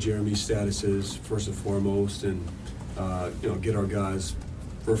see what Jeremy's status is first and foremost, and get our guys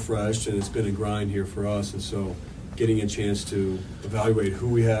refreshed. And it's been a grind here for us, and so getting a chance to evaluate who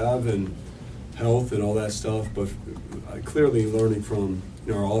we have and health and all that stuff, but clearly learning from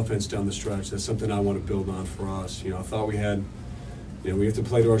our offense down the stretch. That's something I want to build on for us. I thought we had, we have to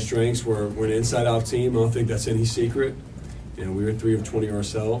play to our strengths. We're an inside-out team. I don't think that's any secret. We were 3 of 20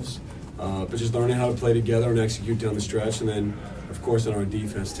 ourselves, but just learning how to play together and execute down the stretch, and then, of course, on our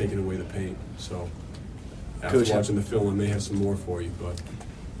defense, taking away the paint. So after Coach, watching the film, I may have some more for you, but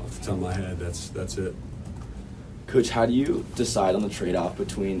off the top of my head, that's it. Coach, how do you decide on the trade-off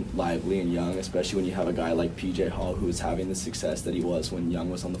between Lively and Young, especially when you have a guy like P.J. Hall who is having the success that he was when Young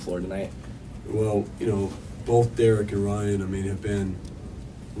was on the floor tonight? Well, both Derek and Ryan, have been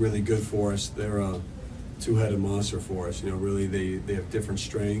really good for us. They're a two-headed monster for us. Really they have different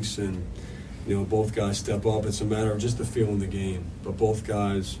strengths, and, both guys step up. It's a matter of just the feel in the game. But both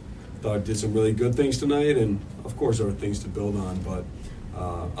guys did some really good things tonight, and, of course, there are things to build on. But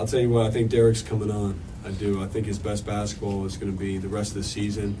I'll tell you what, I think Derek's coming on. I do. I think his best basketball is going to be the rest of the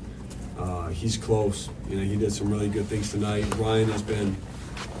season. He's close. He did some really good things tonight. Ryan has been,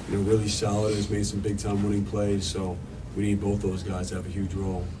 really solid. Has made some big-time winning plays. So we need both those guys to have a huge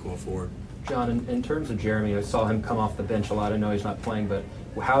role going forward. John, in terms of Jeremy, I saw him come off the bench a lot. I know he's not playing, but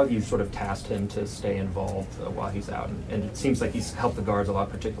how have you sort of tasked him to stay involved while he's out? And it seems like he's helped the guards a lot,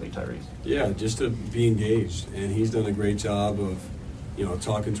 particularly Tyrese. Yeah, just to be engaged. And he's done a great job of,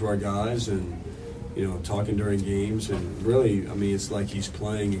 talking to our guys and, talking during games. And really, it's like he's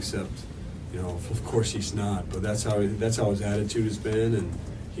playing, except, of course he's not. But that's how his attitude has been, and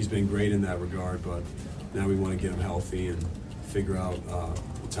he's been great in that regard. But now we want to get him healthy and figure out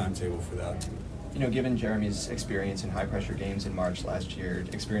the timetable for that. Given Jeremy's experience in high-pressure games in March last year,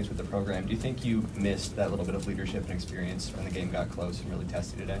 experience with the program, do you think you missed that little bit of leadership and experience when the game got close and really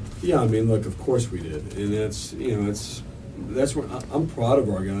tested today? Yeah, look, of course we did. And that's where I'm proud of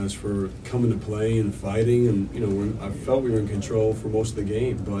our guys for coming to play and fighting. And, I felt we were in control for most of the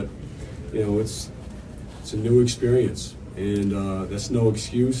game. But, it's a new experience. And that's no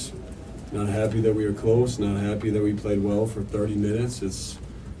excuse. Not happy that we were close, not happy that we played well for 30 minutes. It's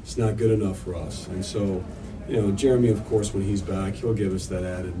not good enough for us. And so, Jeremy, of course, when he's back, he'll give us that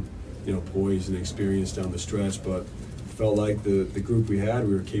added, poise and experience down the stretch. But felt like the group we had,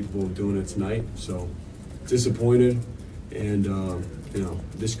 we were capable of doing it tonight. So disappointed, and,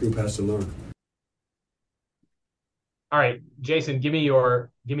 this group has to learn. All right, Jason, give me your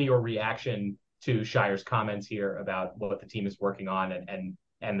reaction to Shire's comments here about what the team is working on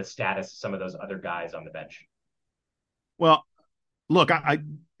and the status of some of those other guys on the bench. Well, look, I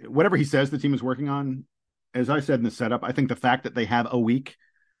whatever he says the team is working on, as I said in the setup, I think the fact that they have a week,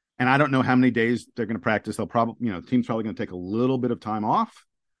 and I don't know how many days they're going to practice, they'll probably, the team's probably going to take a little bit of time off.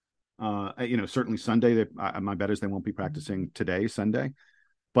 Certainly Sunday, my bet is they won't be practicing today, Sunday.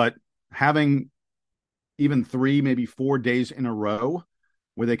 But having even 3, maybe 4 days in a row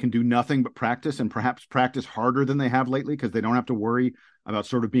where they can do nothing but practice, and perhaps practice harder than they have lately because they don't have to worry about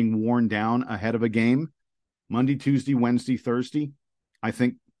sort of being worn down ahead of a game, Monday, Tuesday, Wednesday, Thursday, I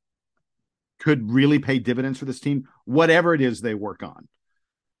think could really pay dividends for this team, whatever it is they work on.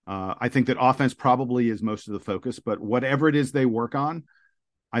 I think that offense probably is most of the focus, but whatever it is they work on,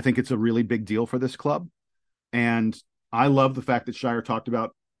 I think it's a really big deal for this club. And I love the fact that Shire talked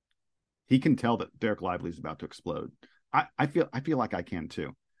about he can tell that Derek Lively is about to explode. I feel like I can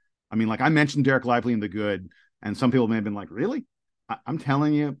too. I mentioned Derek Lively in the good, and some people may have been like, really? I'm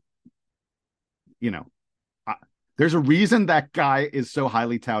telling you, there's a reason that guy is so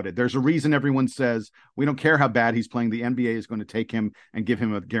highly touted. There's a reason everyone says, we don't care how bad he's playing, the NBA is going to take him and give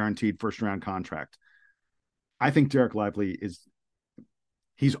him a guaranteed first-round contract. I think Derek Lively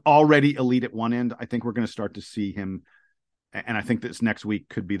he's already elite at one end. I think we're going to start to see him, and I think this next week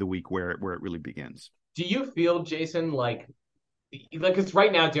could be the week where it really begins. Do you feel, Jason, like because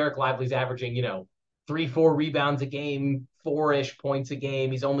right now Derek Lively's averaging, 3-4 rebounds a game, 4-ish points a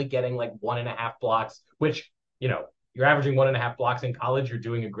game. He's only getting like 1.5 blocks, which, you're averaging 1.5 blocks in college. You're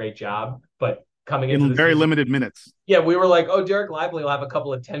doing a great job, but coming into very limited minutes. Yeah, we were like, oh, Derek Lively will have a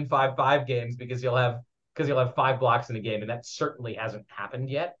couple of 10-5-5 games because he'll have 5 blocks in a game, and that certainly hasn't happened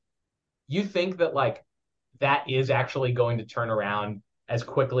yet. You think that that is actually going to turn around as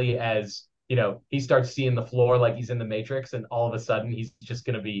quickly as he starts seeing the floor like he's in the Matrix, and all of a sudden he's just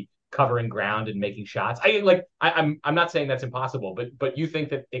going to be covering ground and making shots? I'm not saying that's impossible, but you think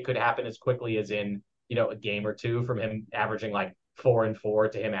that it could happen as quickly as in a game or two, from him averaging 4 and 4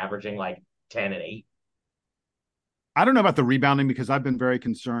 to him averaging 10 and 8? I don't know about the rebounding because I've been very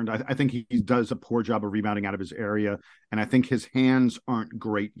concerned. I think he does a poor job of rebounding out of his area, and I think his hands aren't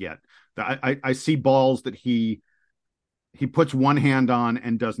great yet. I see balls that he puts one hand on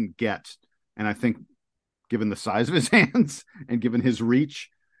and doesn't get, and I think given the size of his hands and given his reach,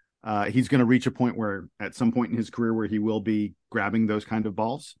 he's going to reach a point where at some point in his career where he will be grabbing those kind of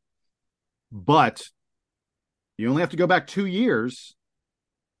balls. But you only have to go back 2 years.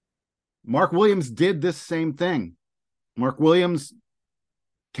 Mark Williams did this same thing. Mark Williams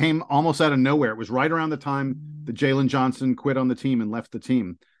came almost out of nowhere. It was right around the time that Jalen Johnson quit on the team and left the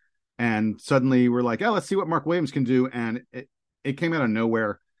team. And suddenly we're like, oh, let's see what Mark Williams can do. And it came out of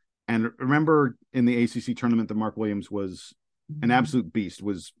nowhere. And remember in the ACC tournament that Mark Williams was an absolute beast,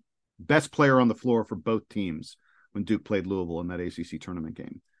 was best player on the floor for both teams when Duke played Louisville in that ACC tournament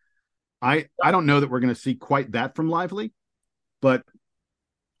game. I don't know that we're going to see quite that from Lively, but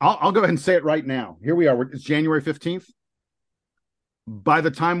I'll go ahead and say it right now. Here we are. It's January 15th. By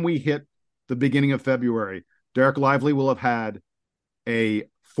the time we hit the beginning of February, Derek Lively will have had a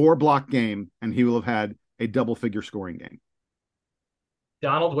 4-block game and he will have had a double-figure scoring game.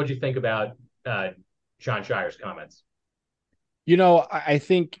 Donald, what'd you think about Jon Scheyer's comments? I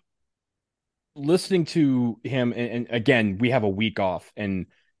think listening to him, and again, we have a week off, and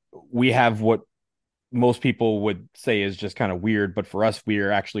we have what most people would say is just kind of weird, but for us, we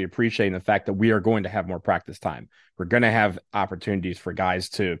are actually appreciating the fact that we are going to have more practice time. We're going to have opportunities for guys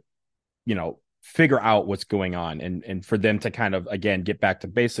to, figure out what's going on and for them to kind of, again, get back to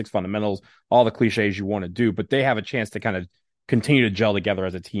basics, fundamentals, all the cliches you want to do, but they have a chance to kind of continue to gel together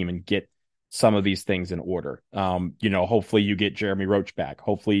as a team and get some of these things in order. Hopefully you get Jeremy Roach back.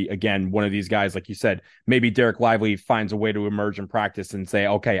 Hopefully, again, one of these guys, like you said, maybe Derek Lively finds a way to emerge in practice and say,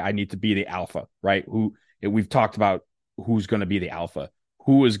 okay, I need to be the alpha, right? We've talked about who's going to be the alpha,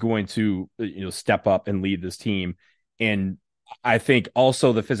 who is going to, step up and lead this team. And I think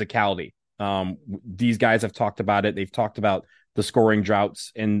also the physicality. These guys have talked about it. They've talked about the scoring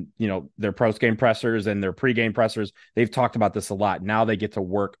droughts and, their post-game pressers and their pre-game pressers. They've talked about this a lot. Now they get to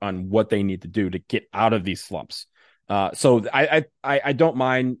work on what they need to do to get out of these slumps. So I don't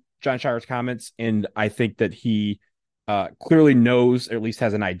mind Jon Scheyer's comments, and I think that he clearly knows, or at least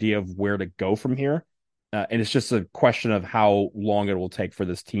has an idea of where to go from here. And it's just a question of how long it will take for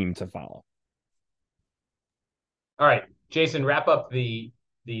this team to follow. All right, Jason, wrap up the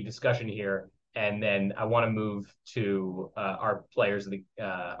discussion here, and then I want to move to our plays of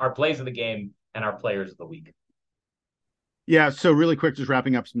the game and our players of the week. Yeah, so really quick, just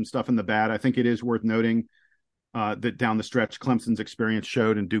wrapping up some stuff in the bad. I think it is worth noting that down the stretch, Clemson's experience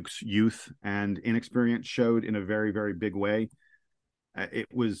showed and Duke's youth and inexperience showed in a very, very big way. It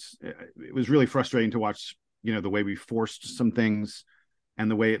was really frustrating to watch, the way we forced some things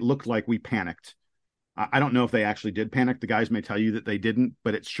and the way it looked like we panicked. I don't know if they actually did panic. The guys may tell you that they didn't,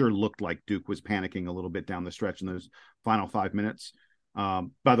 but it sure looked like Duke was panicking a little bit down the stretch in those final 5 minutes.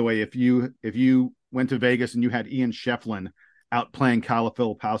 By the way, if you went to Vegas and you had Ian Shefflin out playing Kyle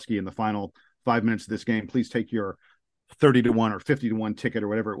Filipowski in the final 5 minutes of this game, please take your 30-1 or 50-1 ticket or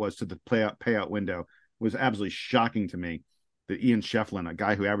whatever it was to the payout window. It was absolutely shocking to me that Ian Shefflin, a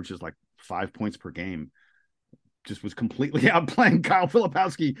guy who averages like 5 points per game, just was completely outplaying Kyle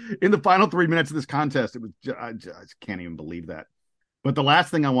Filipowski in the final 3 minutes of this contest. It was I just can't even believe that. But the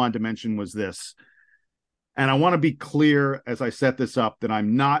last thing I wanted to mention was this, and I want to be clear as I set this up that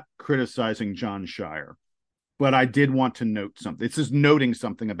I'm not criticizing Jon Scheyer, but I did want to note something. This is noting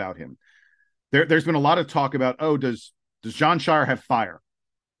something about him. There's been a lot of talk about, does Jon Scheyer have fire?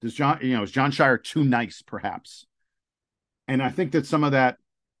 Is Jon Scheyer too nice, perhaps? And I think that some of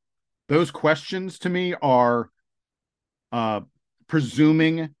those questions to me are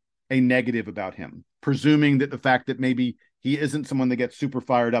presuming a negative about him, presuming that the fact that maybe he isn't someone that gets super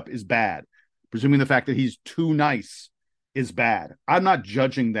fired up is bad, presuming the fact that he's too nice is bad. I'm not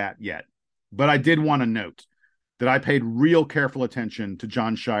judging that yet, but I did want to note that I paid real careful attention to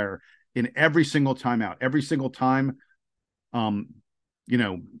Jon Scheyer in every single timeout, every single time. The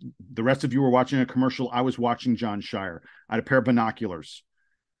rest of you were watching a commercial. I was watching Jon Scheyer. I had a pair of binoculars.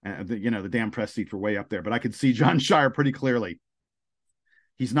 And the damn press seats were way up there, but I could see Jon Scheyer pretty clearly.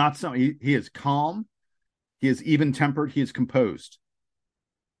 He's not he is calm. He is even-tempered. He is composed.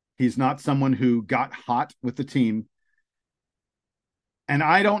 He's not someone who got hot with the team. And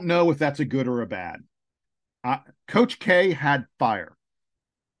I don't know if that's a good or a bad. Coach K had fire.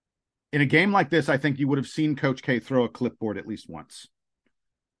 In a game like this, I think you would have seen Coach K throw a clipboard at least once.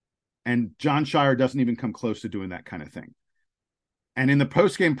 And Jon Scheyer doesn't even come close to doing that kind of thing. And in the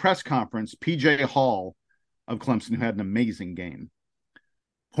post-game press conference, PJ Hall of Clemson, who had an amazing game,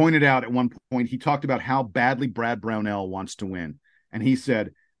 pointed out at one point, he talked about how badly Brad Brownell wants to win. And he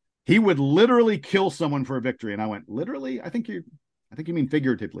said he would literally kill someone for a victory. And I went, literally? I think you mean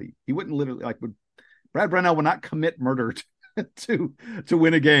figuratively. He wouldn't literally, Brad Brownell would not commit murder to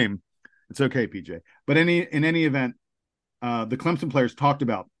win a game. It's okay, PJ. But in any event, the Clemson players talked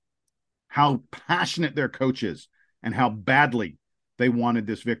about how passionate their coach is and how badly they wanted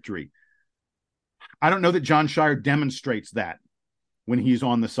this victory. I don't know that Jon Scheyer demonstrates that when he's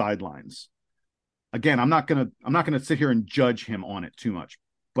on the sidelines. Again, I'm not gonna sit here and judge him on it too much,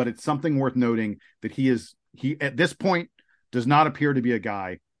 but it's something worth noting that he at this point does not appear to be a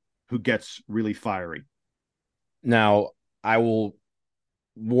guy who gets really fiery. Now, I will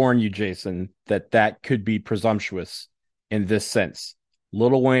warn you, Jason, that could be presumptuous in this sense.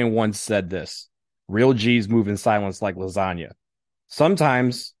 Lil Wayne once said this: real G's move in silence like lasagna.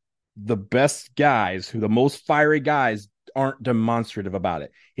 Sometimes the best guys, the most fiery guys, aren't demonstrative about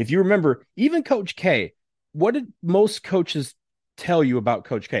it. If you remember, even Coach K, what did most coaches tell you about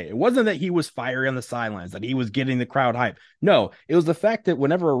Coach K? It wasn't that he was fiery on the sidelines, that he was getting the crowd hype. No, it was the fact that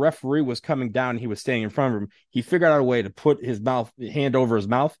whenever a referee was coming down and he was standing in front of him, he figured out a way to put his hand over his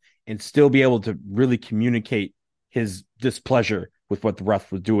mouth and still be able to really communicate his displeasure with what the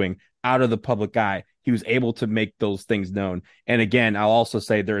ref was doing out of the public eye. He was able to make those things known. And again, I'll also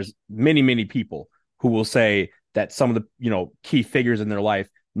say there's many, many people who will say that some of the key figures in their life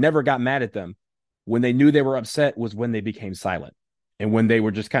never got mad at them. When they knew they were upset was when they became silent, and when they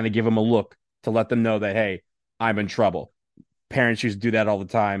would just kind of give them a look to let them know that, hey, I'm in trouble. Parents used to do that all the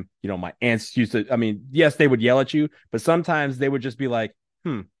time. My aunts used to, yes, they would yell at you, but sometimes they would just be like,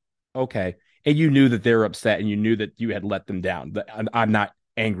 okay. And you knew that they were upset, and you knew that you had let them down. I'm not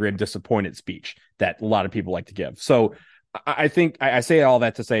angry and disappointed speech that a lot of people like to give. So I think I say all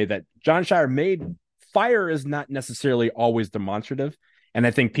that to say that Jon Scheyer fire is not necessarily always demonstrative. And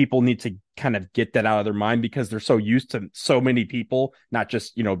I think people need to kind of get that out of their mind, because they're so used to so many people, not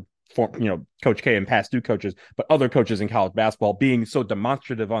just, Coach K and past Duke coaches, but other coaches in college basketball being so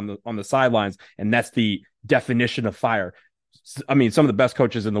demonstrative on the sidelines. And that's the definition of fire. Some of the best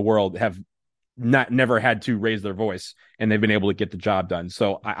coaches in the world have never had to raise their voice, and they've been able to get the job done.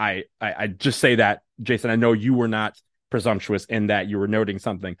 So I just say that, Jason, I know you were not presumptuous in that you were noting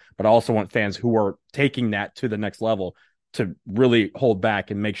something, but I also want fans who are taking that to the next level to really hold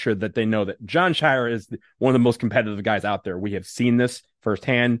back and make sure that they know that Jon Scheyer is one of the most competitive guys out there. We have seen this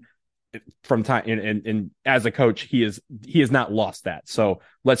firsthand from time, and as a coach, he has not lost that. So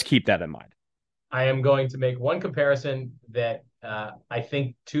let's keep that in mind. I am going to make one comparison that I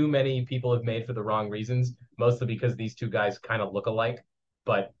think too many people have made for the wrong reasons, mostly because these two guys kind of look alike.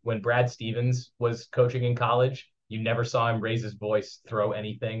 But when Brad Stevens was coaching in college, you never saw him raise his voice, throw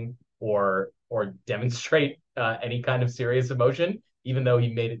anything, or demonstrate any kind of serious emotion, even though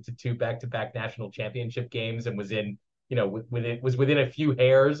he made it to 2 back-to-back national championship games and was in, was within a few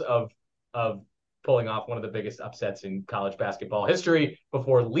hairs of pulling off one of the biggest upsets in college basketball history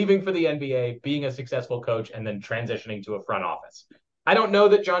before leaving for the NBA, being a successful coach, and then transitioning to a front office. I don't know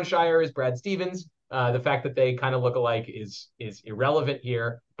that Jon Scheyer is Brad Stevens. The fact that they kind of look alike is irrelevant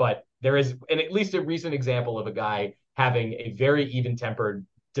here, but there is at least a recent example of a guy having a very even-tempered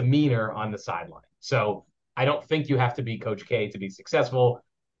demeanor on the sideline. So I don't think you have to be Coach K to be successful.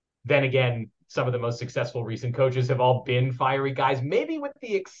 Then again, some of the most successful recent coaches have all been fiery guys, maybe with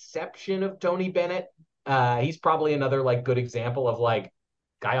the exception of Tony Bennett. He's probably another good example of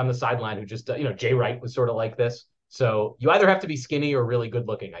guy on the sideline who just, Jay Wright was sort of like this. So you either have to be skinny or really good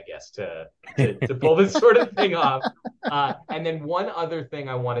looking, I guess, to pull this sort of thing off. And then one other thing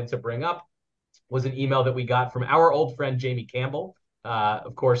I wanted to bring up was an email that we got from our old friend, Jamie Campbell,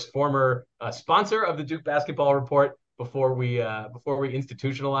 of course, former sponsor of the Duke Basketball Report before we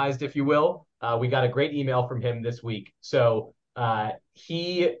institutionalized, if you will. We got a great email from him this week. So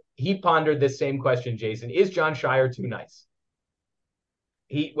he pondered this same question, Jason. Is Jon Scheyer too nice?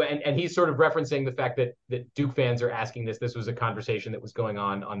 He's sort of referencing the fact that Duke fans are asking this. This was a conversation that was going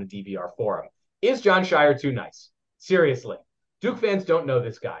on the DVR forum. Is Jon Scheyer too nice? Seriously. Duke fans don't know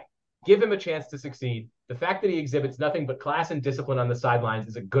this guy. Give him a chance to succeed. The fact that he exhibits nothing but class and discipline on the sidelines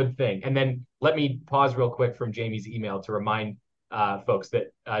is a good thing. And then let me pause real quick from Jamie's email to remind folks that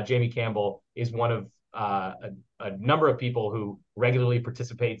Jamie Campbell is one of a number of people who regularly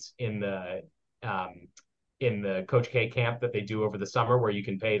participates in the Coach K camp that they do over the summer, where you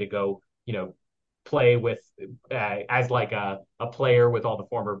can pay to go, play with as a player with all the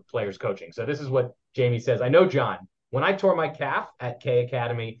former players coaching. So this is what Jamie says. I know John. When I tore my calf at K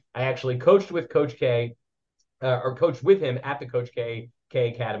Academy, I actually coached with Coach K or coached with him at the Coach K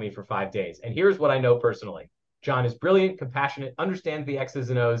Academy for 5 days. And here's what I know personally. John is brilliant, compassionate, understands the X's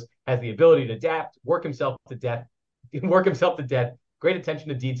and O's, has the ability to adapt, work himself to death, great attention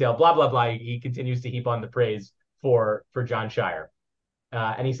to detail, blah, blah, blah. He continues to heap on the praise for Jon Scheyer.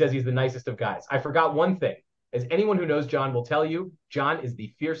 And he says he's the nicest of guys. I forgot one thing. As anyone who knows John will tell you, John is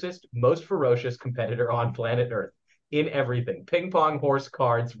the fiercest, most ferocious competitor on planet Earth in everything. Ping pong, horse,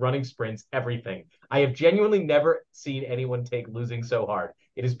 cards, running sprints, everything. I have genuinely never seen anyone take losing so hard.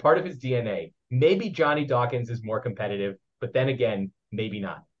 It is part of his DNA. Maybe Johnny Dawkins is more competitive, but then again, maybe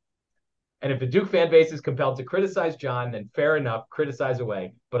not. And if the Duke fan base is compelled to criticize John, then fair enough, criticize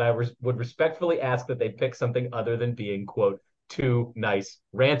away. But I would respectfully ask that they pick something other than being, quote, too nice.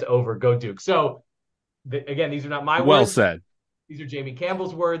 Rant over, go Duke. So, again, these are not my words. Well said. These are Jamie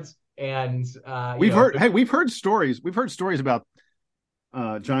Campbell's words. And we've heard stories about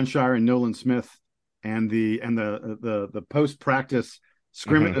Jon Scheyer and Nolan Smith and the post practice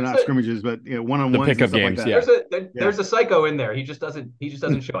scrimmage, not scrimmages, but one-on-ones, the pickup games. Like there's a psycho in there. He just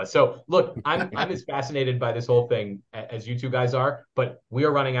doesn't show us. So look, I'm as fascinated by this whole thing as you two guys are, but we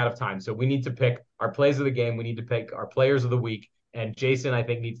are running out of time. So we need to pick our plays of the game. We need to pick our players of the week. And Jason, I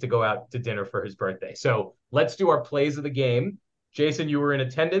think, needs to go out to dinner for his birthday. So let's do our plays of the game. Jason, you were in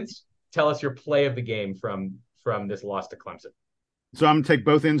attendance. Tell us your play of the game from this loss to Clemson. So I'm going to take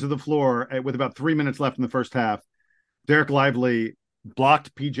both ends of the floor with about 3 minutes left in the first half. Derek Lively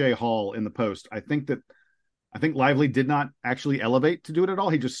blocked PJ Hall in the post. I think Lively did not actually elevate to do it at all.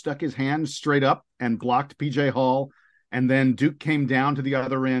 He just stuck his hand straight up and blocked PJ Hall. And then Duke came down to the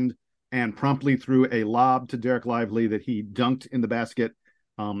other end and promptly threw a lob to Derek Lively that he dunked in the basket.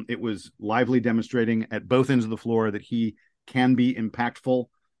 It was Lively demonstrating at both ends of the floor that he can be impactful.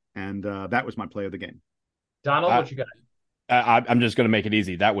 And that was my play of the game. Donald, what you got? I'm just going to make it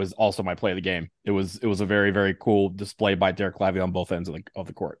easy. That was also my play of the game. It was a very, very cool display by Derek Lively on both ends of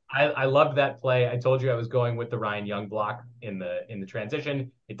the court. I loved that play. I told you I was going with the Ryan Young block in the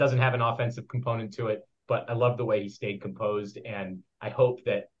transition. It doesn't have an offensive component to it, but I love the way he stayed composed. And I hope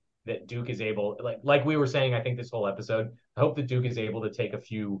that Duke is able, like we were saying, I think this whole episode, I hope that Duke is able to take a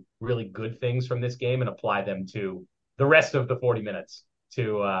few really good things from this game and apply them to the rest of the 40 minutes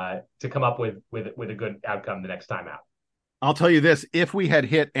to come up with a good outcome the next time out. I'll tell you this, if we had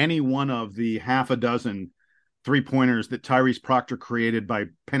hit any one of the half a dozen three-pointers that Tyrese Proctor created by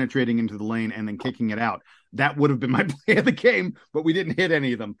penetrating into the lane and then kicking it out, that would have been my play of the game, but we didn't hit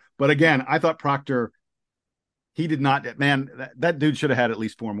any of them. But again, I thought Proctor, he did not, man, that dude should have had at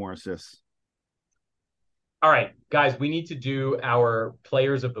least 4 more assists. All right, guys, we need to do our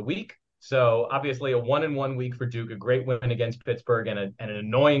players of the week. So obviously a 1-1 week for Duke, a great win against Pittsburgh and an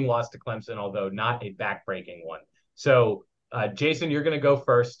annoying loss to Clemson, although not a backbreaking one. So Jason, you're going to go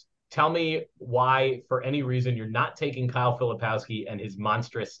first. Tell me why, for any reason, you're not taking Kyle Filipowski and his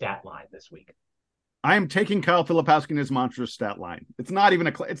monstrous stat line this week. I am taking Kyle Filipowski and his monstrous stat line. It's not even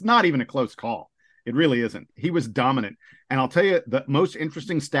a close call. It really isn't. He was dominant. And I'll tell you, the most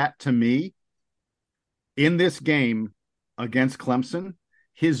interesting stat to me in this game against Clemson,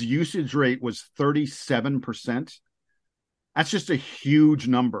 his usage rate was 37%. That's just a huge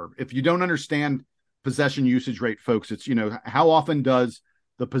number. If you don't understand possession usage rate, folks, it's, how often does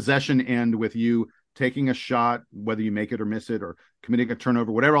the possession end with you taking a shot, whether you make it or miss it, or committing a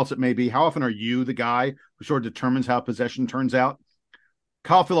turnover, whatever else it may be? How often are you the guy who sort of determines how possession turns out?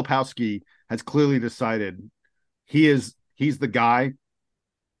 Kyle Filipowski has clearly decided he's the guy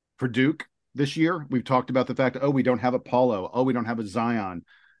for Duke this year. We've talked about the fact, we don't have a Paulo. We don't have a Zion.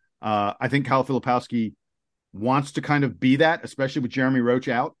 I think Kyle Filipowski wants to kind of be that, especially with Jeremy Roach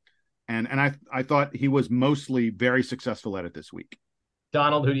out. And I thought he was mostly very successful at it this week.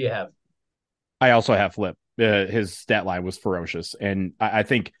 Donald, who do you have? I also have Flip. His stat line was ferocious. And I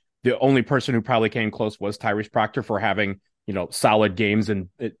think the only person who probably came close was Tyrese Proctor for having, solid games and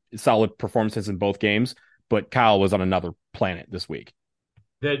solid performances in both games. But Kyle was on another planet this week.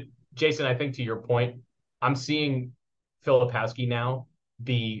 Jason, I think to your point, I'm seeing Filipowski now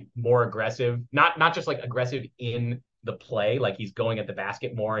be more aggressive, not just like aggressive in the play, like he's going at the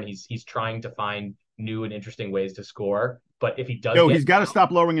basket more and he's trying to find new and interesting ways to score. But if he does, he's got to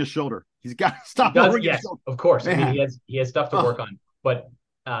stop lowering his shoulder. He's got to stop lowering his shoulder. Of course. Man. I mean, he has stuff to work on. But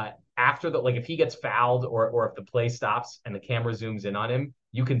after if he gets fouled or if the play stops and the camera zooms in on him,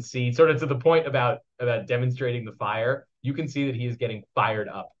 you can see, sort of to the point about demonstrating the fire, you can see that he is getting fired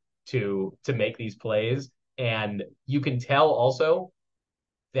up to make these plays. And you can tell also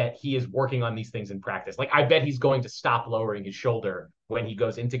that he is working on these things in practice. Like, I bet he's going to stop lowering his shoulder when he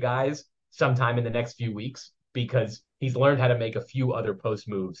goes into guys sometime in the next few weeks, because he's learned how to make a few other post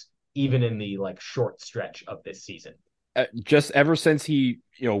moves, even in the short stretch of this season. just ever since he,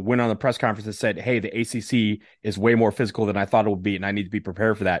 went on the press conference and said, "Hey, the ACC is way more physical than I thought it would be, and I need to be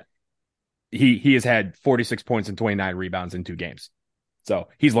prepared for that." He has had 46 points and 29 rebounds in 2 games, so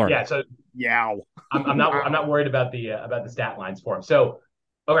he's learning. Yeah, so Yow. I'm not worried about the stat lines for him. So,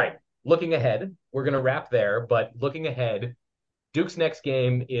 all right, looking ahead, we're gonna wrap there. But looking ahead, Duke's next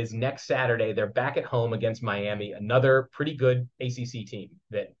game is next Saturday. They're back at home against Miami, another pretty good ACC team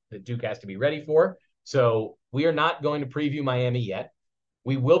that Duke has to be ready for. So we are not going to preview Miami yet.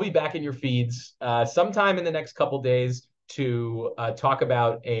 We will be back in your feeds sometime in the next couple days to talk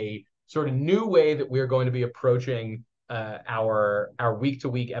about a sort of new way that we're going to be approaching our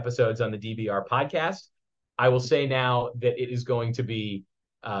week-to-week episodes on the DBR podcast. I will say now that it is going to be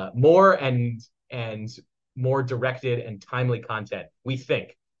more and more directed and timely content, we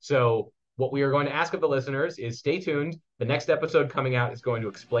think. So what we are going to ask of the listeners is stay tuned. The next episode coming out is going to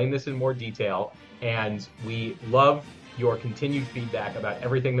explain this in more detail, and we love your continued feedback about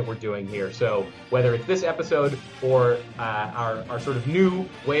everything that we're doing here. So whether it's this episode or our sort of new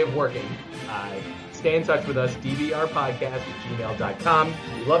way of working, stay in touch with us, dbrpodcast@gmail.com.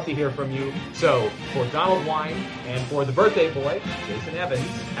 We love to hear from you. So for Donald Wine and for the birthday boy, Jason Evans,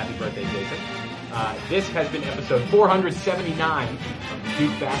 happy birthday, Jason. This has been episode 479 of the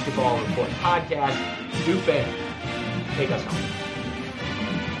Duke Basketball Report podcast. Duke fans, take us home.